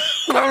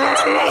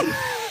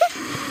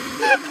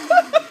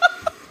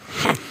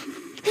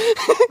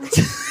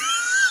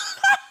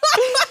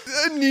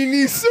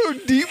 Nini's so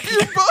deep,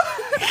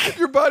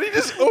 your body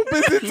just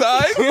opens its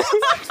eyes.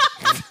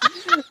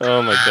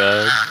 oh my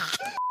god.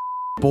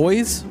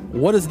 Boys,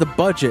 what is the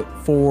budget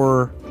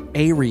for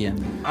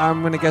Aryan?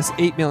 I'm going to guess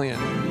 8 million.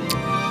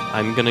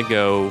 I'm gonna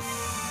go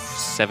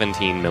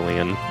 17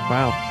 million.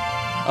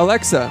 Wow.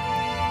 Alexa,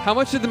 how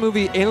much did the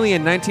movie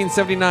Alien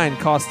 1979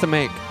 cost to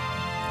make?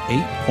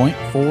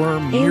 8.4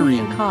 Alien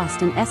million.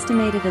 cost an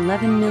estimated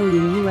 $11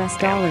 million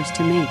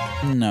to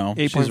make. No,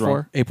 she's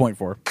wrong.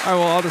 8.4. All right,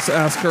 well, I'll just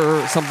ask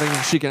her something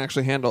she can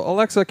actually handle.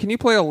 Alexa, can you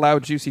play a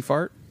loud, juicy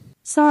fart?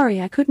 Sorry,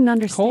 I couldn't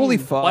understand. Holy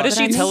fuck. Why does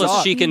But she I tell made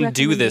us she a few can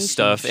do this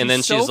stuff and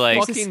then she's like,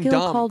 It's a fucking skill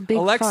dumb. called Big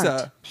Alexa,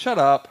 Fart. shut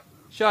up.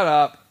 Shut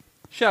up.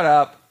 Shut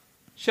up.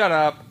 Shut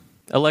up.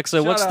 Alexa,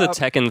 Shut what's the up.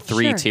 Tekken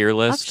 3 Sure. tier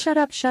list? Shut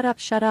up, shut up,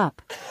 shut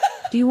up.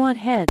 Do you want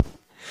head?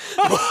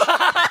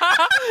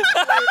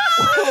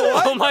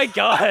 Oh my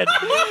god.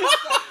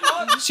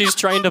 She's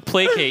trying to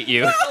placate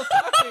you.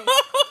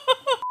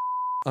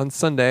 On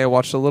Sunday, I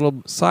watched a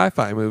little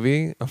sci-fi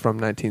movie from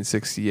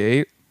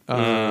 1968.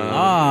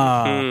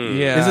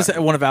 Yeah. Is this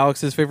one of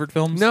Alex's favorite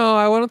films? No,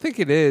 I don't think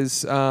it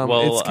is.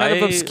 Well, it's kind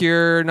of I-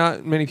 obscure.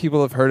 Not many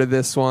people have heard of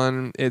this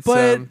one. It's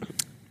But-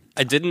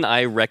 Didn't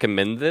I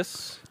recommend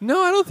this?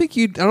 no, I don't think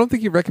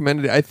you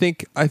recommended it. I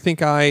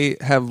think I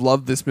have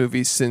loved this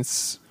movie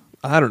since,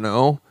 I don't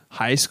know,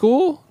 high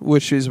school,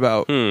 which is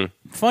about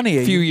Funny.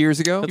 a few years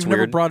ago. That's You've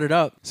never weird. brought it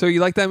up. So you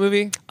like that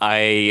movie?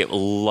 I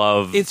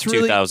love It's really-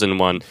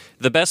 2001.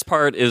 The best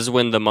part is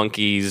when the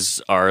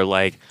monkeys are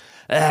like,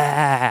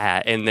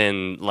 ah, and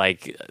then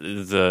like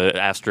the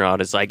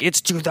astronaut is like,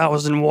 it's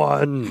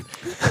 2001.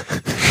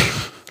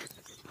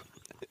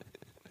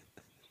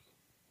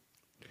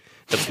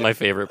 That's my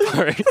favorite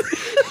part.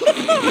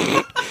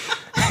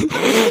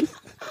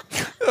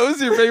 That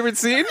was your favorite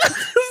scene?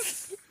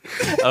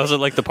 I also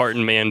like the part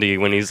in Mandy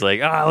when he's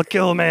like, I'll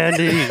kill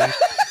Mandy.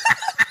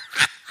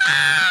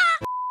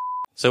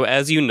 So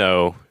as you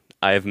know,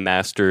 I've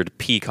mastered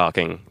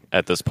peacocking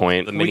at this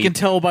point. The We mini- can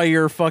tell by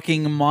your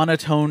fucking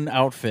monotone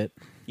outfit.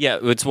 yeah,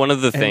 it's one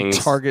of the And things.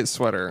 Target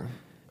sweater.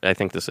 I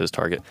think this is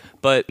Target.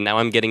 But now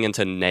I'm getting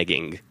into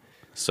negging.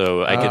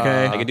 So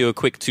I could do a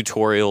quick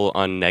tutorial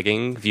on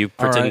negging. If you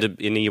pretend to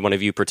any one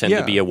of you pretend Yeah.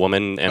 to be a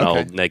woman, and I'll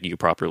Okay. neg you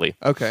properly.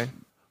 Okay.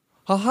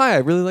 Oh, hi. I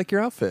really like your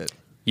outfit.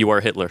 You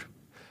are Hitler.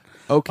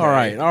 Okay. All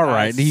right.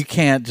 Nice. You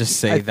can't just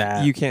say I-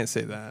 that. You can't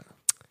say that.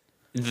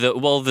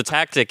 The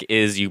tactic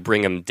is you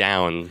bring him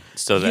down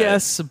so that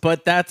Yes,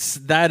 but that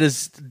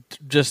is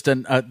just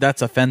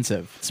that's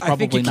offensive. It's probably I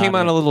think you came not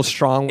out a little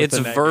strong with it's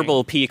the negging.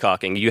 verbal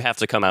peacocking. You have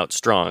to come out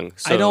strong.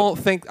 So, I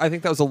think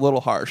that was a little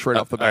harsh right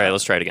off the bat. All right,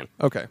 let's try it again.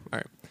 Okay. All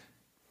right.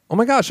 Oh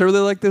my gosh, I really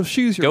like those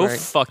shoes you're Go wearing.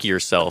 fuck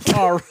yourself.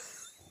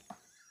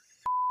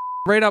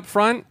 Right up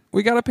front,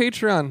 we got a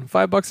Patreon,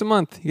 $5 a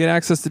month. You get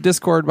access to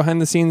Discord,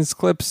 behind the scenes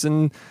clips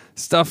and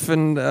stuff,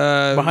 and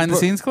Behind the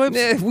scenes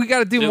clips? We got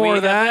to do more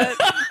of that.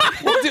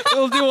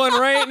 We'll do one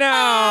right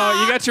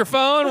now. You got your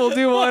phone? We'll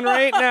do one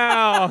right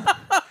now.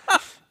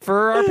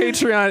 For our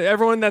Patreon,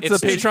 everyone that's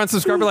It's- a Patreon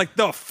subscriber, like,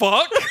 the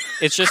fuck?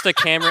 It's just a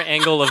camera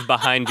angle of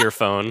behind your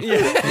phone.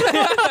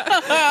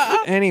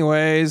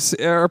 Anyways,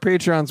 our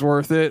Patreon's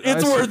worth it.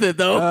 It's worth it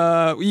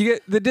though. You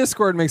get the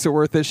Discord makes it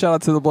worth it. Shout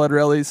out to the Blood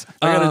Rallies.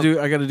 I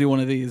gotta do one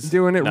of these.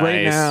 Doing it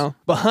right Nice. now.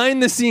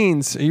 Behind the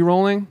scenes. Are you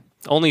rolling?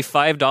 Only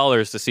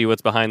 $5 to see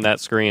what's behind that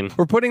screen.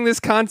 We're putting this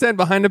content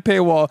behind a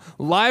paywall.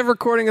 Live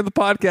recording of the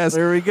podcast.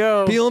 There we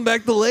go. Peeling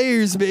back the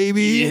layers,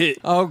 baby. Yeah.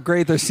 Oh,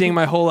 great. They're seeing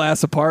my whole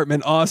ass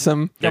apartment.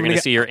 Awesome. They're I'm going to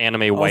gonna see your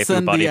anime I'll wife and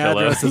send body the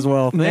pillow. address as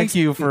well. Thank Next-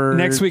 you for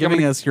next week I'm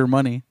giving gonna- us your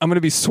money. I'm going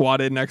to be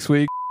swatted next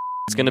week.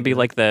 It's going to be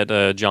like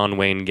that John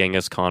Wayne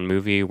Genghis Khan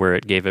movie where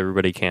it gave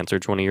everybody cancer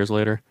 20 years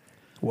later.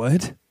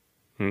 What?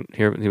 You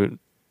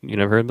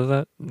never heard of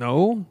that?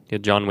 No. Yeah,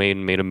 John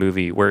Wayne made a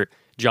movie where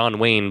John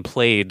Wayne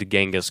played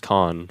Genghis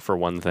Khan for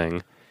one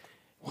thing.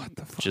 What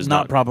the fuck? Which is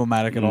Not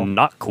problematic at all.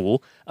 Not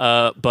cool.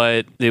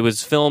 But it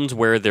was filmed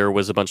where there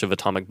was a bunch of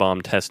atomic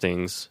bomb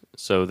testings.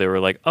 So they were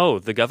like, oh,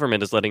 the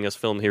government is letting us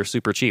film here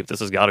super cheap. This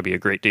has got to be a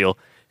great deal.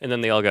 And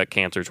then they all got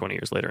cancer 20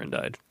 years later and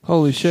died.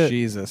 Holy shit.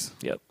 Jesus.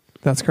 Yep.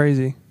 That's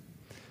crazy.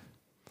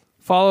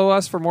 Follow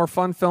us for more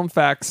fun film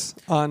facts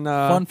on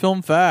Fun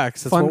film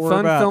facts. That's fun what we're fun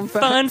about. film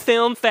facts. Fun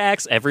film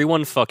facts.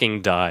 Everyone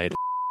fucking died.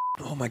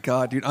 Oh my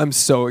god, dude! I'm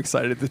so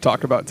excited to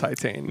talk about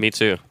Titan. Me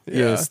too. Yeah.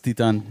 Yes,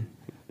 Titan.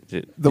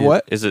 The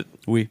what? Is it?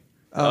 Oui.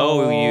 You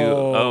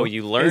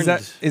learned.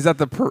 Is that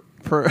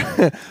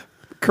the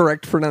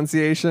correct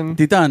pronunciation?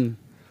 Titan.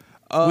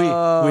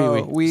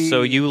 We.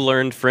 So you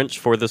learned French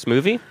for this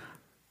movie?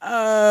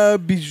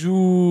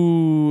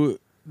 Bijou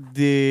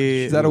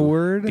de. Is that a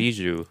word?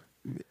 Bijou.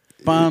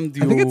 Pam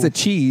I think it's a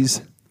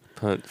cheese.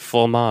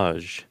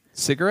 Fromage.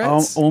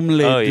 Cigarettes?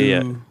 Omelette. Oh,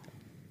 yeah.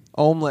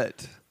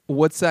 Omelette.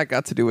 What's that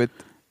got to do with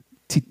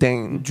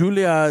Titan?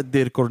 Julia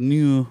del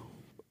Cornu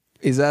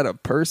Is that a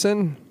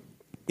person?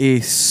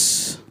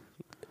 is.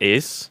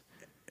 Is?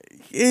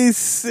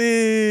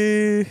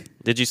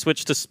 Did you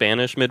switch to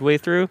Spanish midway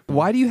through?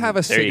 Why do you have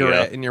a There you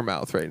cigarette go. in your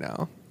mouth right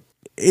now?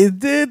 Is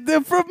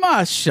the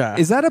fromage?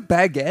 Is that a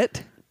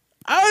baguette?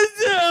 Do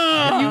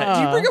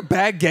you bring a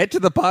baguette to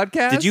the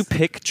podcast? Did you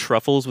pick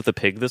truffles with a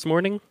pig this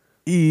morning?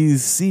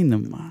 Is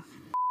cinema.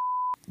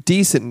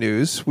 Decent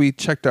news. We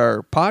checked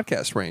our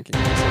podcast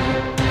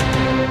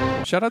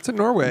rankings. Shout out to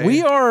Norway.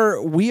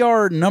 We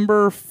are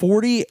number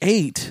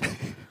 48.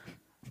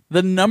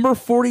 The number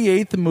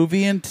 48th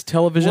movie and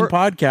television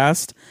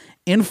podcast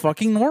in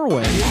fucking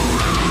Norway.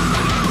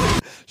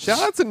 Shout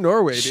out to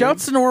Norway. Dude.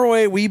 Shouts to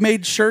Norway. We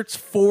made shirts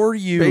for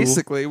you.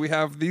 Basically, we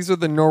have these are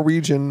the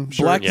Norwegian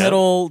Black shirts.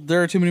 Metal,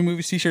 There Are Too Many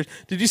Movies t-shirts.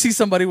 Did you see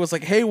somebody was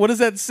like, hey, what does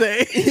that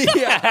say?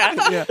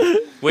 yeah.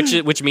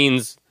 Which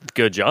means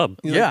good job.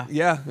 You're Yeah. like,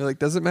 yeah. You're like,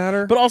 does it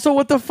matter? But also,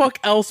 what the fuck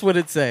else would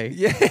it say?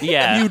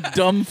 Yeah. You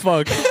dumb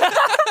fuck.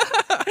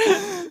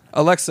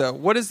 Alexa,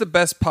 what is the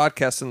best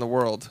podcast in the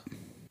world?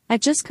 I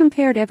just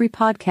compared every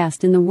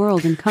podcast in the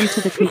world and come to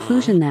the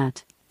conclusion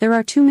that There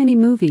Are Too Many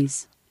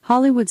Movies,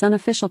 Hollywood's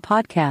unofficial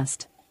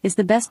podcast, is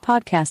the best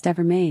podcast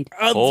ever made.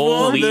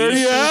 Holy there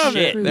you have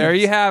shit. it. There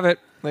you have it,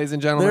 ladies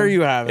and gentlemen. There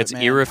you have it. It's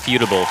man.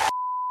 irrefutable.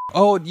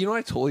 Oh, you know what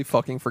I totally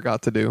fucking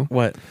forgot to do?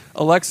 What?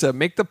 Alexa,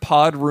 make the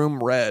pod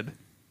room red.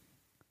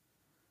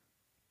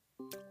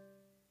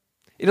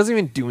 It doesn't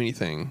even do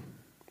anything.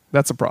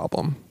 That's a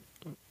problem.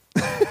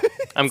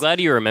 I'm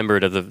glad you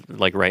remembered of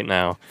the right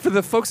now. For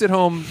the folks at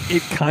home,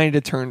 it kind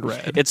of turned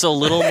red. It's a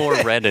little more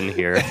red in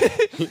here.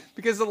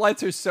 Because the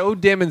lights are so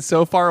dim and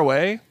so far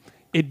away,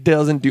 it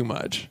doesn't do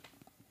much.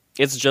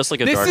 It's just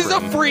like a This dark is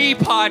room. a free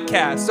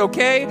podcast,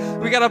 okay?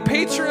 We got a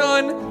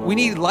Patreon. We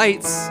need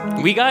lights.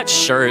 We got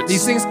shirts.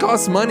 These things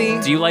cost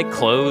money. Do you like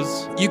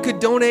clothes? You could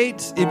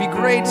donate. It'd be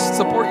great.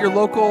 Support your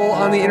local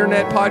on the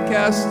internet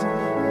podcast.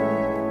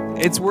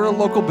 We're a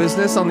local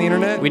business on the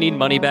internet. We need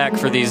money back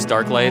for these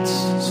dark lights,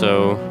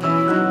 so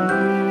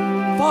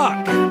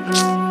Fuck.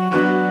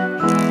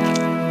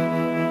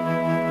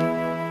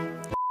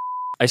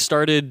 I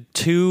started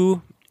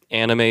 2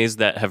 animes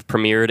that have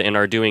premiered and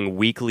are doing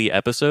weekly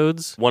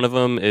episodes. One of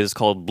them is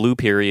called Blue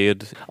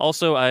Period.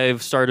 Also,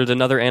 I've started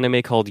another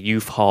anime called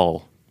Youth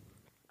Hall.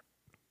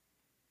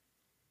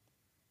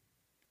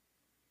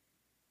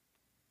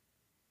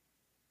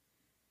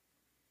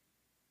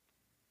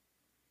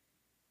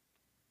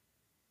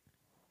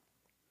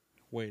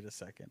 Wait a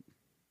second.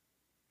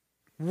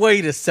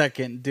 Wait a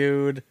second,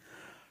 dude.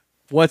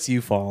 What's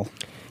you fall?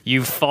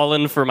 You've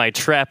fallen for my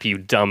trap, you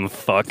dumb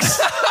fucks.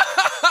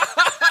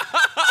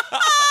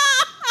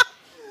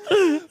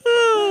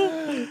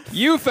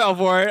 You fell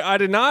for it. I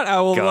did not.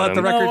 I will Got let him.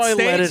 the record No, I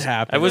state. let it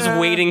happen. I was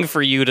waiting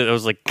for you to. I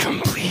was like,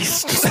 come,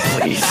 please, just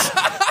please.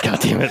 God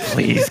damn it,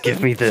 please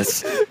give me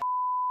this.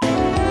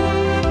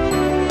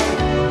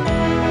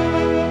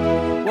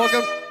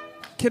 Welcome.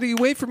 Can you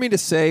wait for me to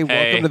say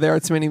welcome to There Are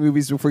Too Many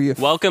Movies before you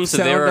Welcome to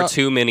sound There Are up-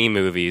 Too Many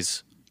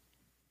Movies.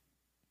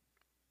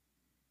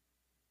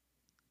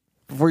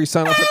 Before you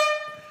sign up.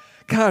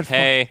 God.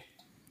 Hey,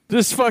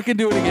 Just fucking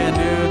do it again,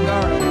 dude.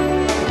 All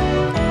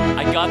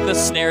right. I got the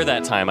snare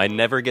that time. I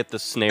never get the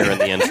snare in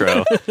the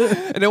intro.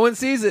 And no one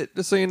sees it,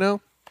 just so you know.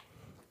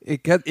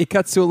 It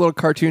cuts to a little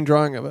cartoon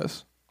drawing of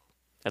us.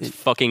 That's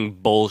fucking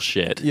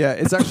bullshit. Yeah,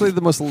 it's actually the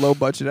most low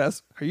budget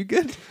ass. Are you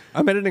good?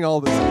 I'm editing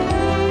all this.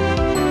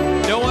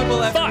 No one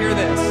will ever hear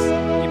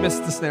this. You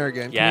missed the snare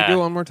again. Yeah. Can you do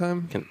it one more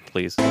time?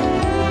 Please.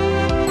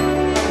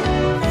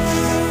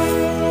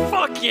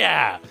 Fuck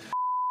yeah!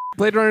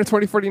 Blade Runner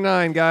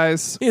 2049,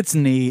 guys. It's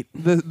neat.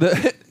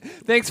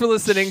 Thanks for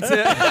listening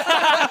to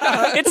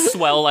It's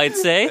swell, I'd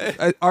say.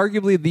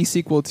 arguably the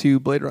sequel to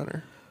Blade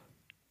Runner.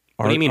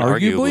 What do you mean,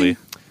 arguably?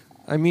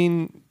 I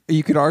mean,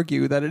 you could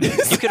argue that it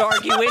is. You could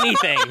argue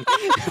anything.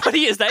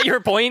 Is that your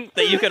point?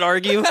 That you could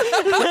argue?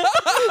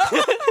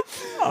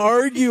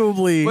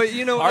 Arguably. But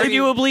you know,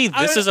 Arguably,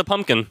 this is a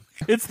pumpkin.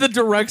 It's the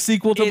direct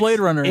sequel to Blade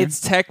Runner. It's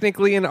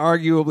technically and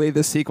arguably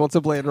the sequel to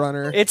Blade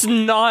Runner. It's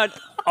not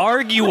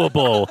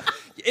arguable.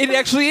 It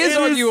actually is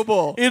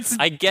arguable. It's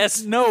I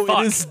guess. no. Fuck.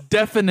 It is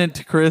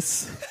definite,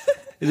 Chris.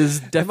 It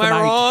is Am definite.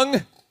 I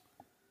wrong?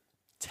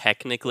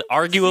 Technically,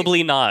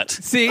 arguably not.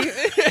 See?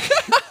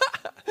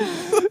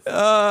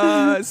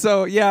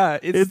 So yeah,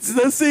 It's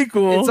the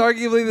sequel. it's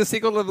arguably the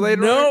sequel to Blade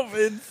Runner. No,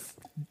 it's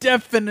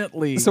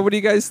definitely. So what do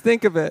you guys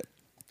think of it?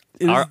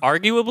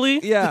 Arguably?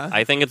 Yeah.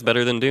 I think it's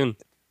better than Dune.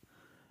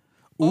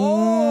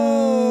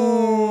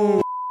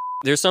 Ooh.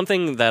 There's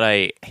something that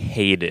I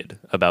hated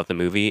about the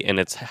movie, and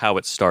it's how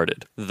it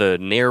started. The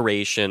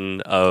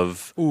narration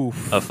of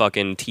a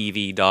fucking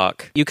TV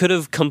doc. You could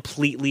have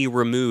completely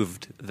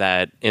removed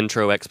that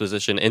intro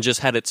exposition and just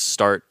had it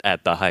start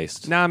at the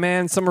heist. Nah,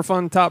 man, summer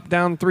fun, top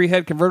down,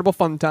 3-head convertible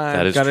fun time.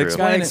 That is Gotta true.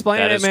 explain, That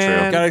explain is it,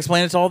 man. true. Gotta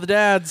explain it to all the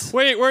dads.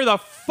 Wait, where the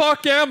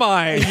fuck am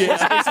I?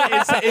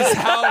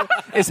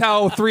 Is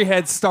how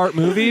 3-heads start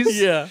movies.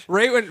 Yeah.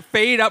 Right when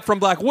fade up from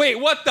black. Wait,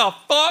 what the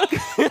fuck?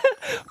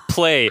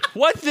 Play.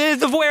 What is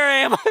the where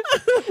am I?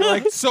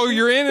 Like, so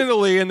you're in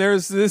Italy and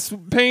there's this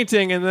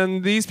painting and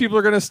then these people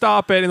are gonna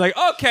stop it and like,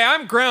 okay,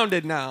 I'm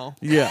grounded now.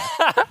 Yeah.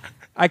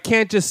 I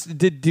can't just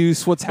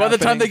deduce what's By happening.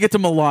 the time they get to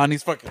Milan,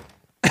 he's fucking.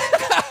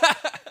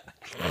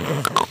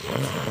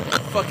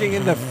 fucking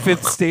in the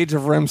 5th stage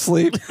of REM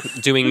sleep.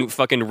 Doing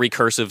fucking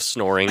recursive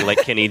snoring like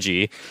Kenny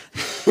G.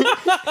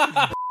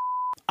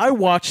 I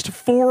watched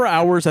 4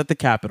 hours at the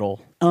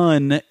Capitol,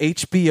 an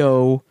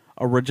HBO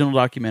original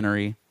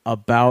documentary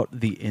about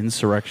the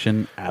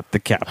insurrection at the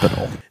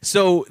Capitol.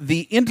 So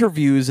the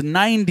interviews,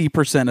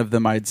 90% of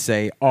them, I'd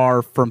say,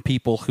 are from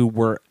people who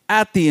were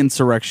at the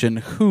insurrection,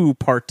 who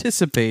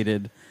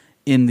participated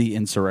in the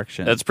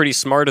insurrection. That's pretty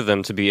smart of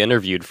them to be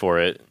interviewed for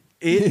it.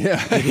 It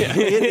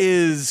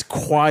is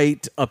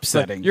quite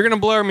upsetting. You're gonna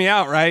blur me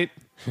out, right?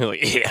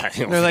 Like, yeah.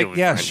 They're like,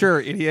 yeah, sure,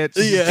 idiot.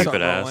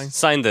 Stupid ass.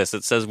 Sign this.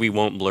 It says we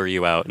won't blur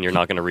you out, and you're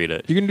not going to read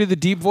it. You gonna do the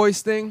deep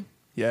voice thing?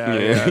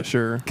 Yeah,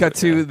 sure. Cut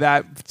to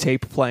that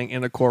tape playing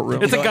in a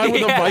courtroom. It's a guy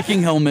with a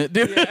Viking helmet,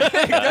 dude.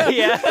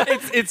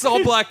 It's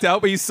all blacked out,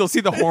 but you still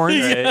see the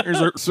horns.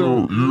 Right.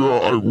 So,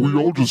 yeah, we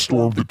all just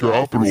stormed the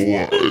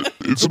Capitol.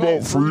 It's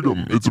about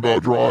freedom. It's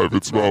about drive.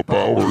 It's about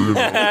power, you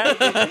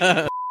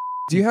know.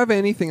 Do you have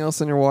anything else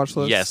on your watch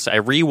list? Yes, I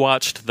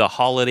rewatched the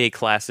holiday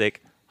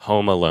classic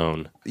Home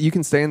Alone. You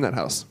can stay in that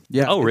house.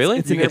 Yeah. Oh, really?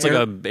 It's an It's like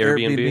a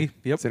Airbnb. Airbnb?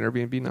 Yep. It's an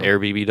Airbnb now.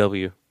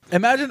 Airbnb.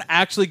 Imagine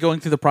actually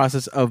going through the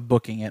process of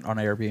booking it on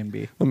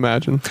Airbnb.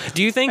 Imagine.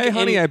 Do you think... Hey,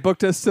 honey, I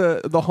booked us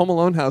to the Home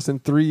Alone house in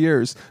 3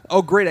 years.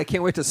 Oh, great. I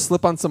can't wait to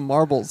slip on some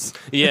marbles.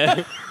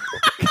 Yeah.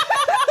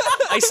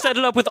 I set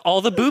it up with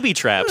all the booby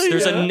traps.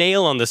 There's a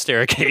nail on the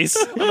staircase.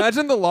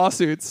 Imagine the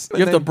lawsuits. You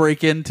have to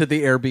break into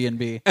the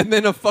Airbnb. And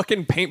then a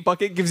fucking paint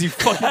bucket gives you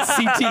fucking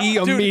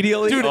CTE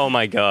immediately. Dude, Oh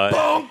my god.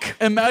 bonk.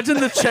 Imagine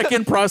the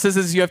check-in process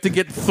is you have to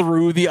get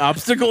through the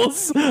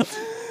obstacles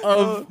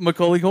of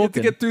Macaulay Culkin.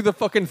 To get through the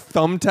fucking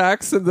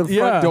thumbtacks in the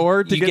front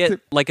door to You get get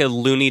like a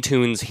Looney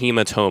Tunes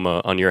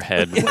hematoma on your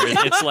head. Where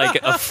it's like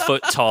a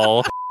foot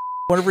tall.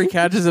 Whenever he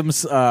catches him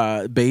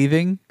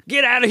bathing.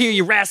 Get out of here,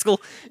 you rascal!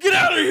 Get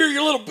out of here,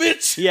 you little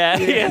bitch! Yeah.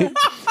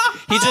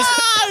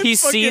 He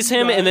sees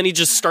him and then he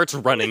just starts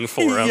running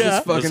for him. Yeah.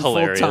 It was fucking full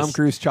hilarious. Tom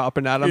Cruise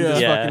chopping at him. Yeah.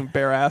 Just Yeah. fucking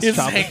bare ass His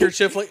chopping.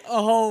 handkerchief like,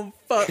 oh,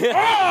 fuck.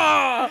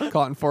 Ah!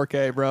 Caught in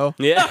 4K, bro.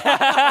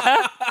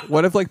 Yeah.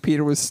 What if like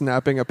Peter was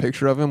snapping a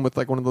picture of him with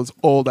like one of those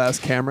old ass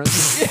cameras?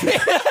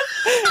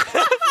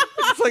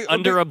 It's like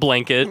Under a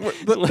blanket.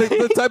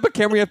 the type of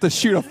camera you have to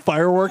shoot a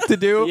firework to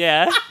do.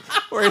 Yeah.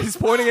 Where he's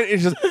pointing it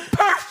and he's just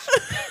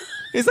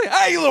he's like,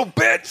 hey, you little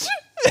bitch.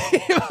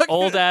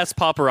 Old ass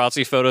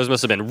paparazzi photos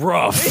must have been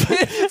rough.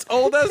 It's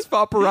old ass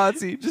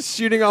paparazzi just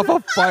shooting off a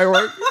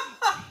firework.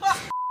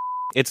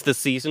 It's the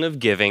season of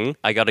giving.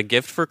 I got a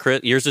gift for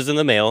Chris. Yours is in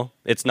the mail.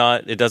 It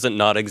doesn't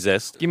not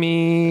exist. Give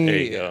me. There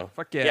you go.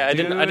 Fuck yeah. Yeah, I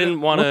dude. didn't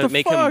want What to the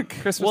make fuck?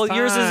 him. Christmas Well,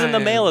 yours is in the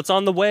time. mail. It's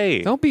on the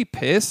way. Don't be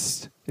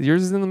pissed.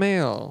 Yours is in the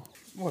mail.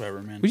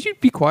 Whatever, man. Would you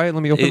be quiet?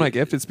 Let me open It- my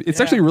gift. It's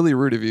actually really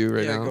rude of you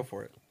right Yeah, now. go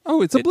for it.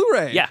 Oh, it's a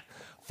Blu-ray. Yeah.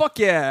 Fuck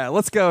yeah.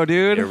 Let's go,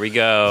 dude. Here we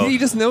go. He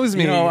just knows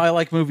me. You know, I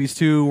like movies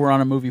too. We're on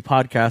a movie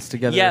podcast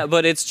together. Yeah,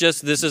 but it's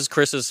just this is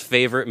Chris's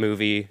favorite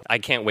movie. I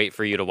can't wait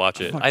for you to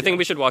watch it. I think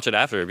we should watch it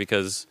after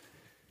because.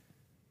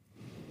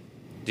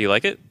 Do you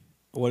like it?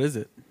 What is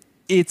it?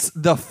 It's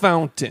The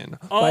Fountain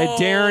by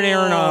Darren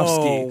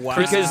Aronofsky. wow.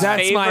 Because Chris's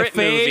that's my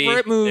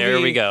favorite movie. There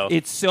we go.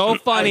 It's so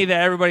funny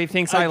that everybody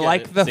thinks I get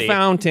like it. The See?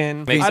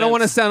 Fountain. Makes I don't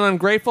want to sense. sound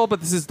ungrateful, but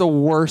this is the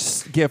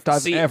worst gift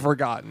I've See, ever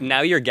gotten.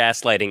 Now you're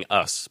gaslighting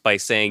us by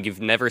saying you've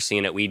never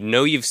seen it. We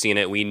know you've seen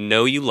it. We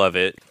know you love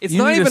it. It's You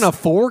not need even to a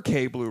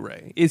 4K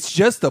Blu-ray. It's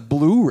just a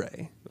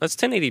Blu-ray. That's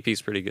 1080p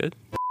is pretty good.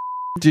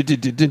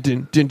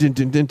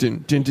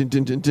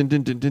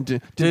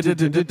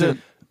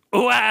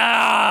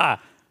 Wow!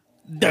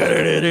 That's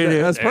There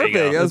you perfect.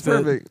 go. That's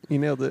perfect. You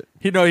nailed it.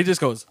 He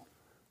just goes,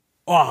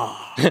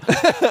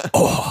 Just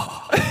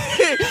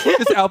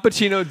Al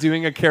Pacino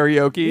doing a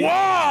karaoke.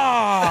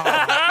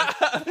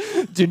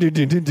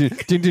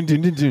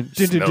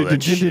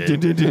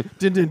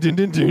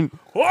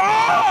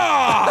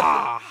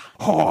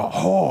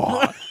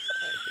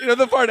 You know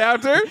the part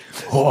after?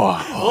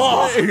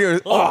 He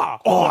goes,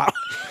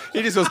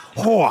 he just goes,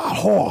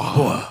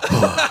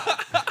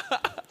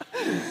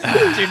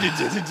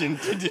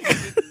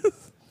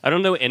 I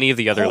don't know any of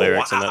the other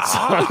lyrics in that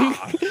song.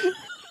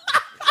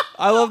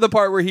 I love the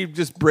part where he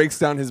just breaks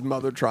down his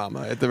mother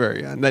trauma at the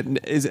very end. That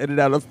is edited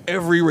out of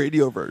every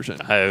radio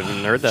version. I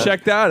haven't heard that.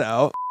 Check that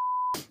out.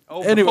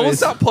 Oh, Anyways.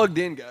 phone's not plugged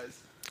in,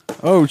 guys.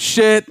 oh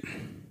shit.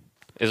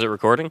 Is it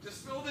recording?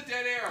 Just fill the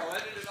dead air. I'll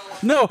edit it all.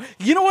 No,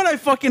 you know what I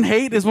fucking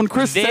hate is when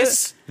Chris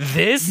says,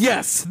 This?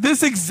 yes,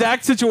 this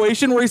exact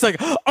situation where he's like,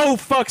 oh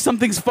fuck,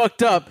 something's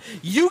fucked up.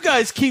 You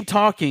guys keep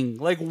talking.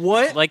 Like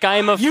what? Like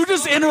I'm a. You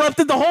just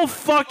interrupted the whole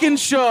fucking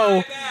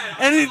show,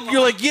 and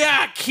you're like,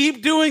 "Yeah,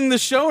 keep doing the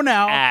show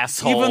now,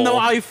 Asshole. Even though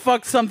I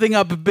fucked something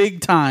up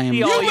big time.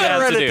 See, all You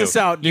have better to edit do. this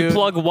out, dude. You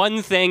plug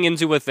one thing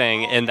into a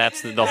thing, and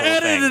that's the whole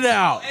edit thing. it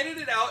out. Edit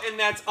it out, and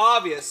that's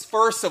obvious.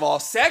 First of all.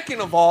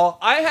 Second of all,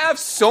 I have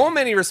so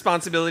many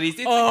responsibilities.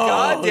 It's a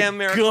goddamn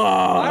marathon. God.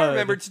 I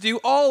remember to do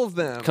all of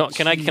them.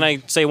 Can I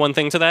say one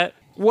thing to that?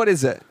 What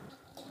is it?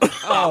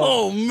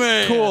 Oh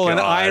man, Cool, an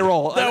God. eye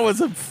roll. That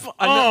was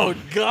oh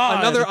god,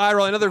 Another eye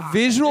roll, another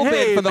visual Hey,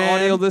 bit for the man,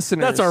 audio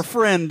listeners. That's our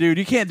friend, dude.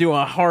 You can't do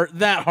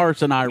that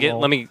harsh an eye roll.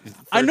 Let me.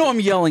 I know I'm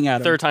yelling at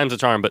him. Third time's a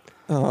charm, but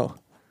Oh.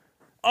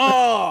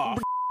 Oh.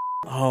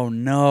 Oh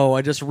no!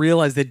 I just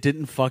realized they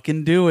didn't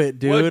fucking do it,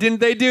 dude. What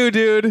didn't they do,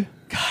 dude?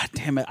 God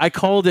damn it! I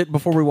called it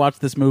before we watched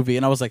this movie,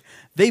 and I was like,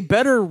 they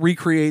better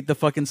recreate the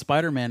fucking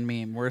Spider-Man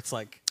meme where it's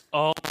like,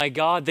 oh my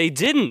god, they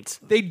didn't.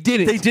 They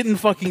didn't. they didn't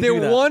fucking Their do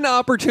that. one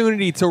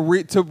opportunity to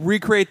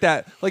recreate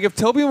that. Like if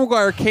Tobey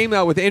Maguire came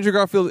out with Andrew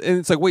Garfield and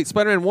it's like, wait,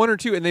 Spider-Man 1 or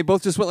 2, and they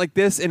both just went like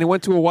this and it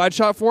went to a wide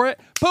shot for it,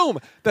 boom!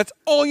 That's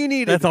all you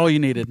needed. That's all you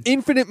needed.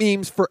 Infinite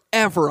memes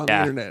forever on the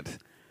Yeah. internet.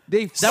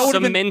 They That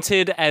would've been-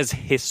 Cemented as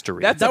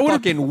history. That's that a would've-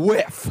 fucking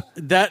whiff.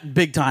 That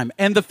big time,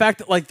 and the fact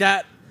that like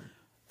that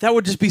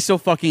would just be so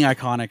fucking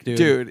iconic, dude.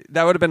 Dude,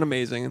 that would have been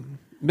amazing.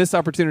 Missed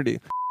opportunity.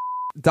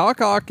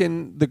 Doc Ock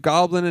and the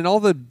Goblin and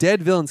all the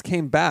dead villains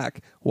came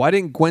back. Why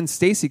didn't Gwen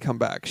Stacy come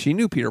back? She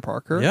knew Peter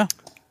Parker. Yeah.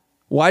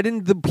 Why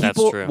didn't the That's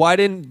people? true. Why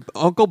didn't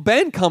Uncle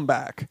Ben come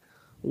back?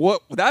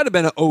 What that'd have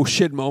been an oh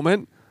shit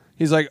moment.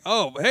 He's like,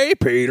 oh, hey,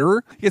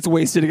 Peter. He gets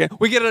wasted again.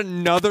 We get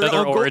another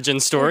origin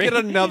story. We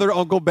get another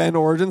Uncle Ben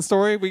origin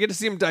story. We get to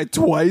see him die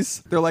twice.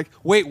 They're like,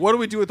 wait, what do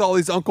we do with all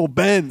these Uncle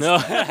Bens? They're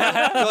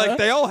like,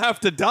 they all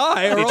have to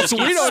die or They else just we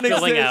keep don't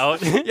spilling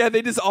exist. out. Yeah,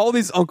 they just, all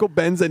these Uncle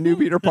Bens that knew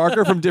Peter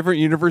Parker from different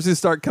universes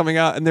start coming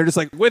out, and they're just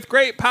like, with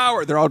great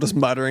power. They're all just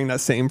muttering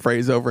that same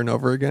phrase over and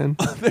over again.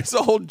 There's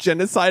a whole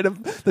genocide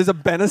there's a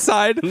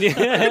Benocide.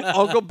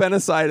 Uncle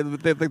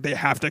Benocide. They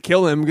have to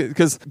kill him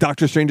because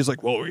Doctor Strange is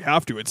like, well, we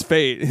have to. It's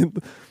fate.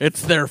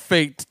 It's their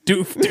fate.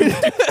 Doof, doof,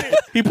 doof.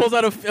 He pulls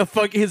out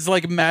his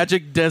like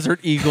magic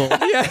desert eagle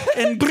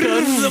and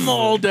guns them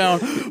all down.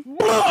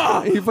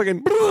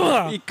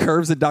 He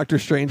curves a Doctor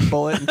Strange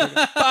bullet.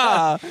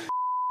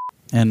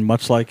 And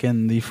much like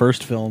in the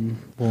first film,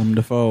 Willem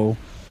Dafoe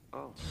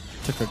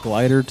took a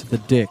glider to the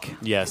dick.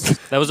 Yes,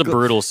 that was a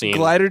brutal scene.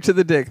 Glider to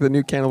the Dick, the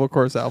new Cannibal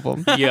Corpse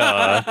album.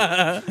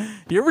 Yeah.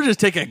 You ever just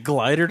take a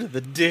glider to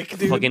the dick,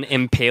 dude? Fucking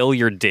impale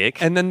your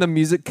dick. And then the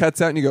music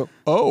cuts out and you go,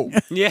 oh.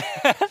 Yeah.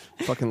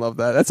 Fucking love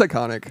that. That's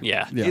iconic.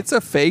 Yeah. It's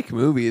a fake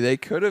movie. They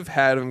could have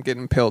had him get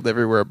impaled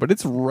everywhere, but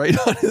it's right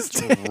on his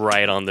dick.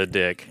 Right on the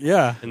dick.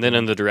 Yeah. And then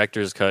in the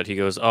director's cut, he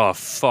goes, oh,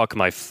 fuck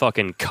my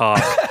fucking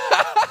cock.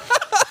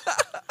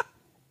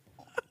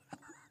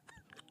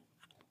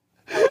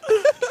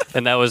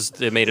 And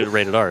it made it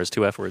rated R. It's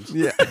 2 F words.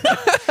 Yeah.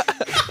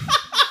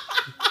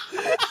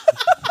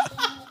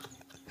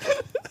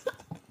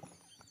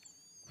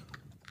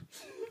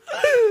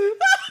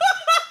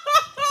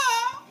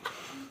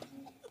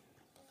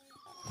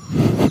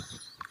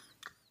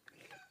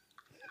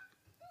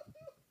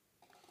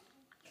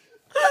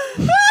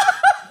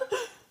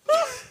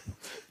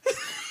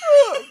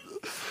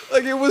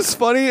 Like, it was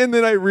funny, and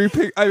then I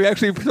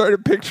actually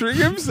started picturing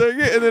him saying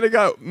it, and then it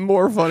got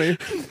more funny.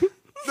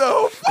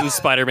 No. And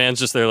Spider-Man's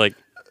just there like...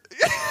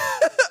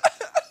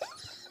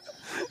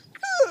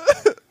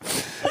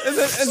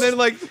 And then,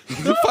 like,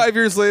 5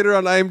 years later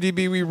on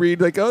IMDb, we read,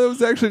 like, oh, that was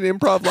actually an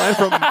improv line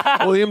from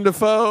William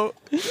Dafoe.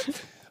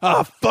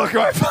 Oh, fuck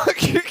my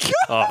fucking cock.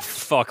 Oh,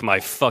 fuck my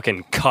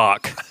fucking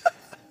cock.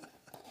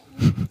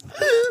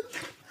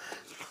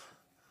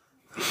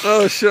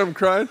 Oh, shit, I'm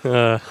crying.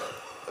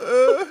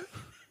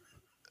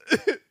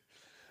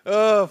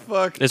 Oh,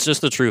 fuck. It's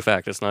just the true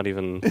fact. It's not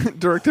even...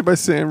 Directed by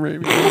Sam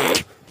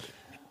Raimi.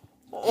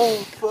 Oh,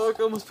 fuck.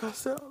 I almost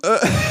passed out. Oh,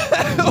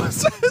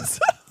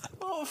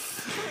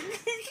 fuck.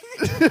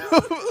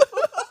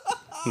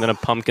 And then a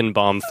pumpkin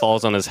bomb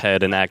falls on his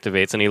head and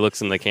activates, and he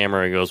looks in the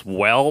camera and goes,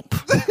 "Welp."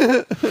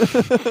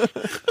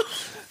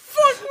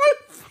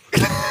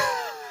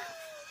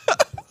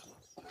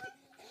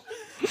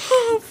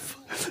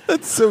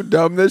 That's so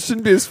dumb. That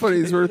shouldn't be as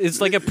funny as we're...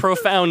 It's like a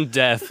profound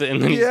death,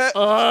 and then Yeah.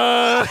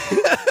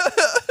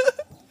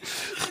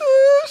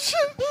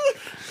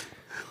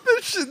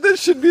 That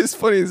should be as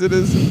funny as it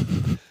is.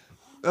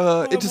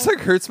 It just like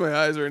hurts my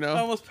eyes right now. I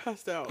almost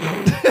passed out.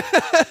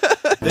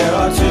 There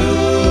are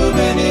too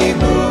many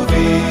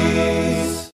movies.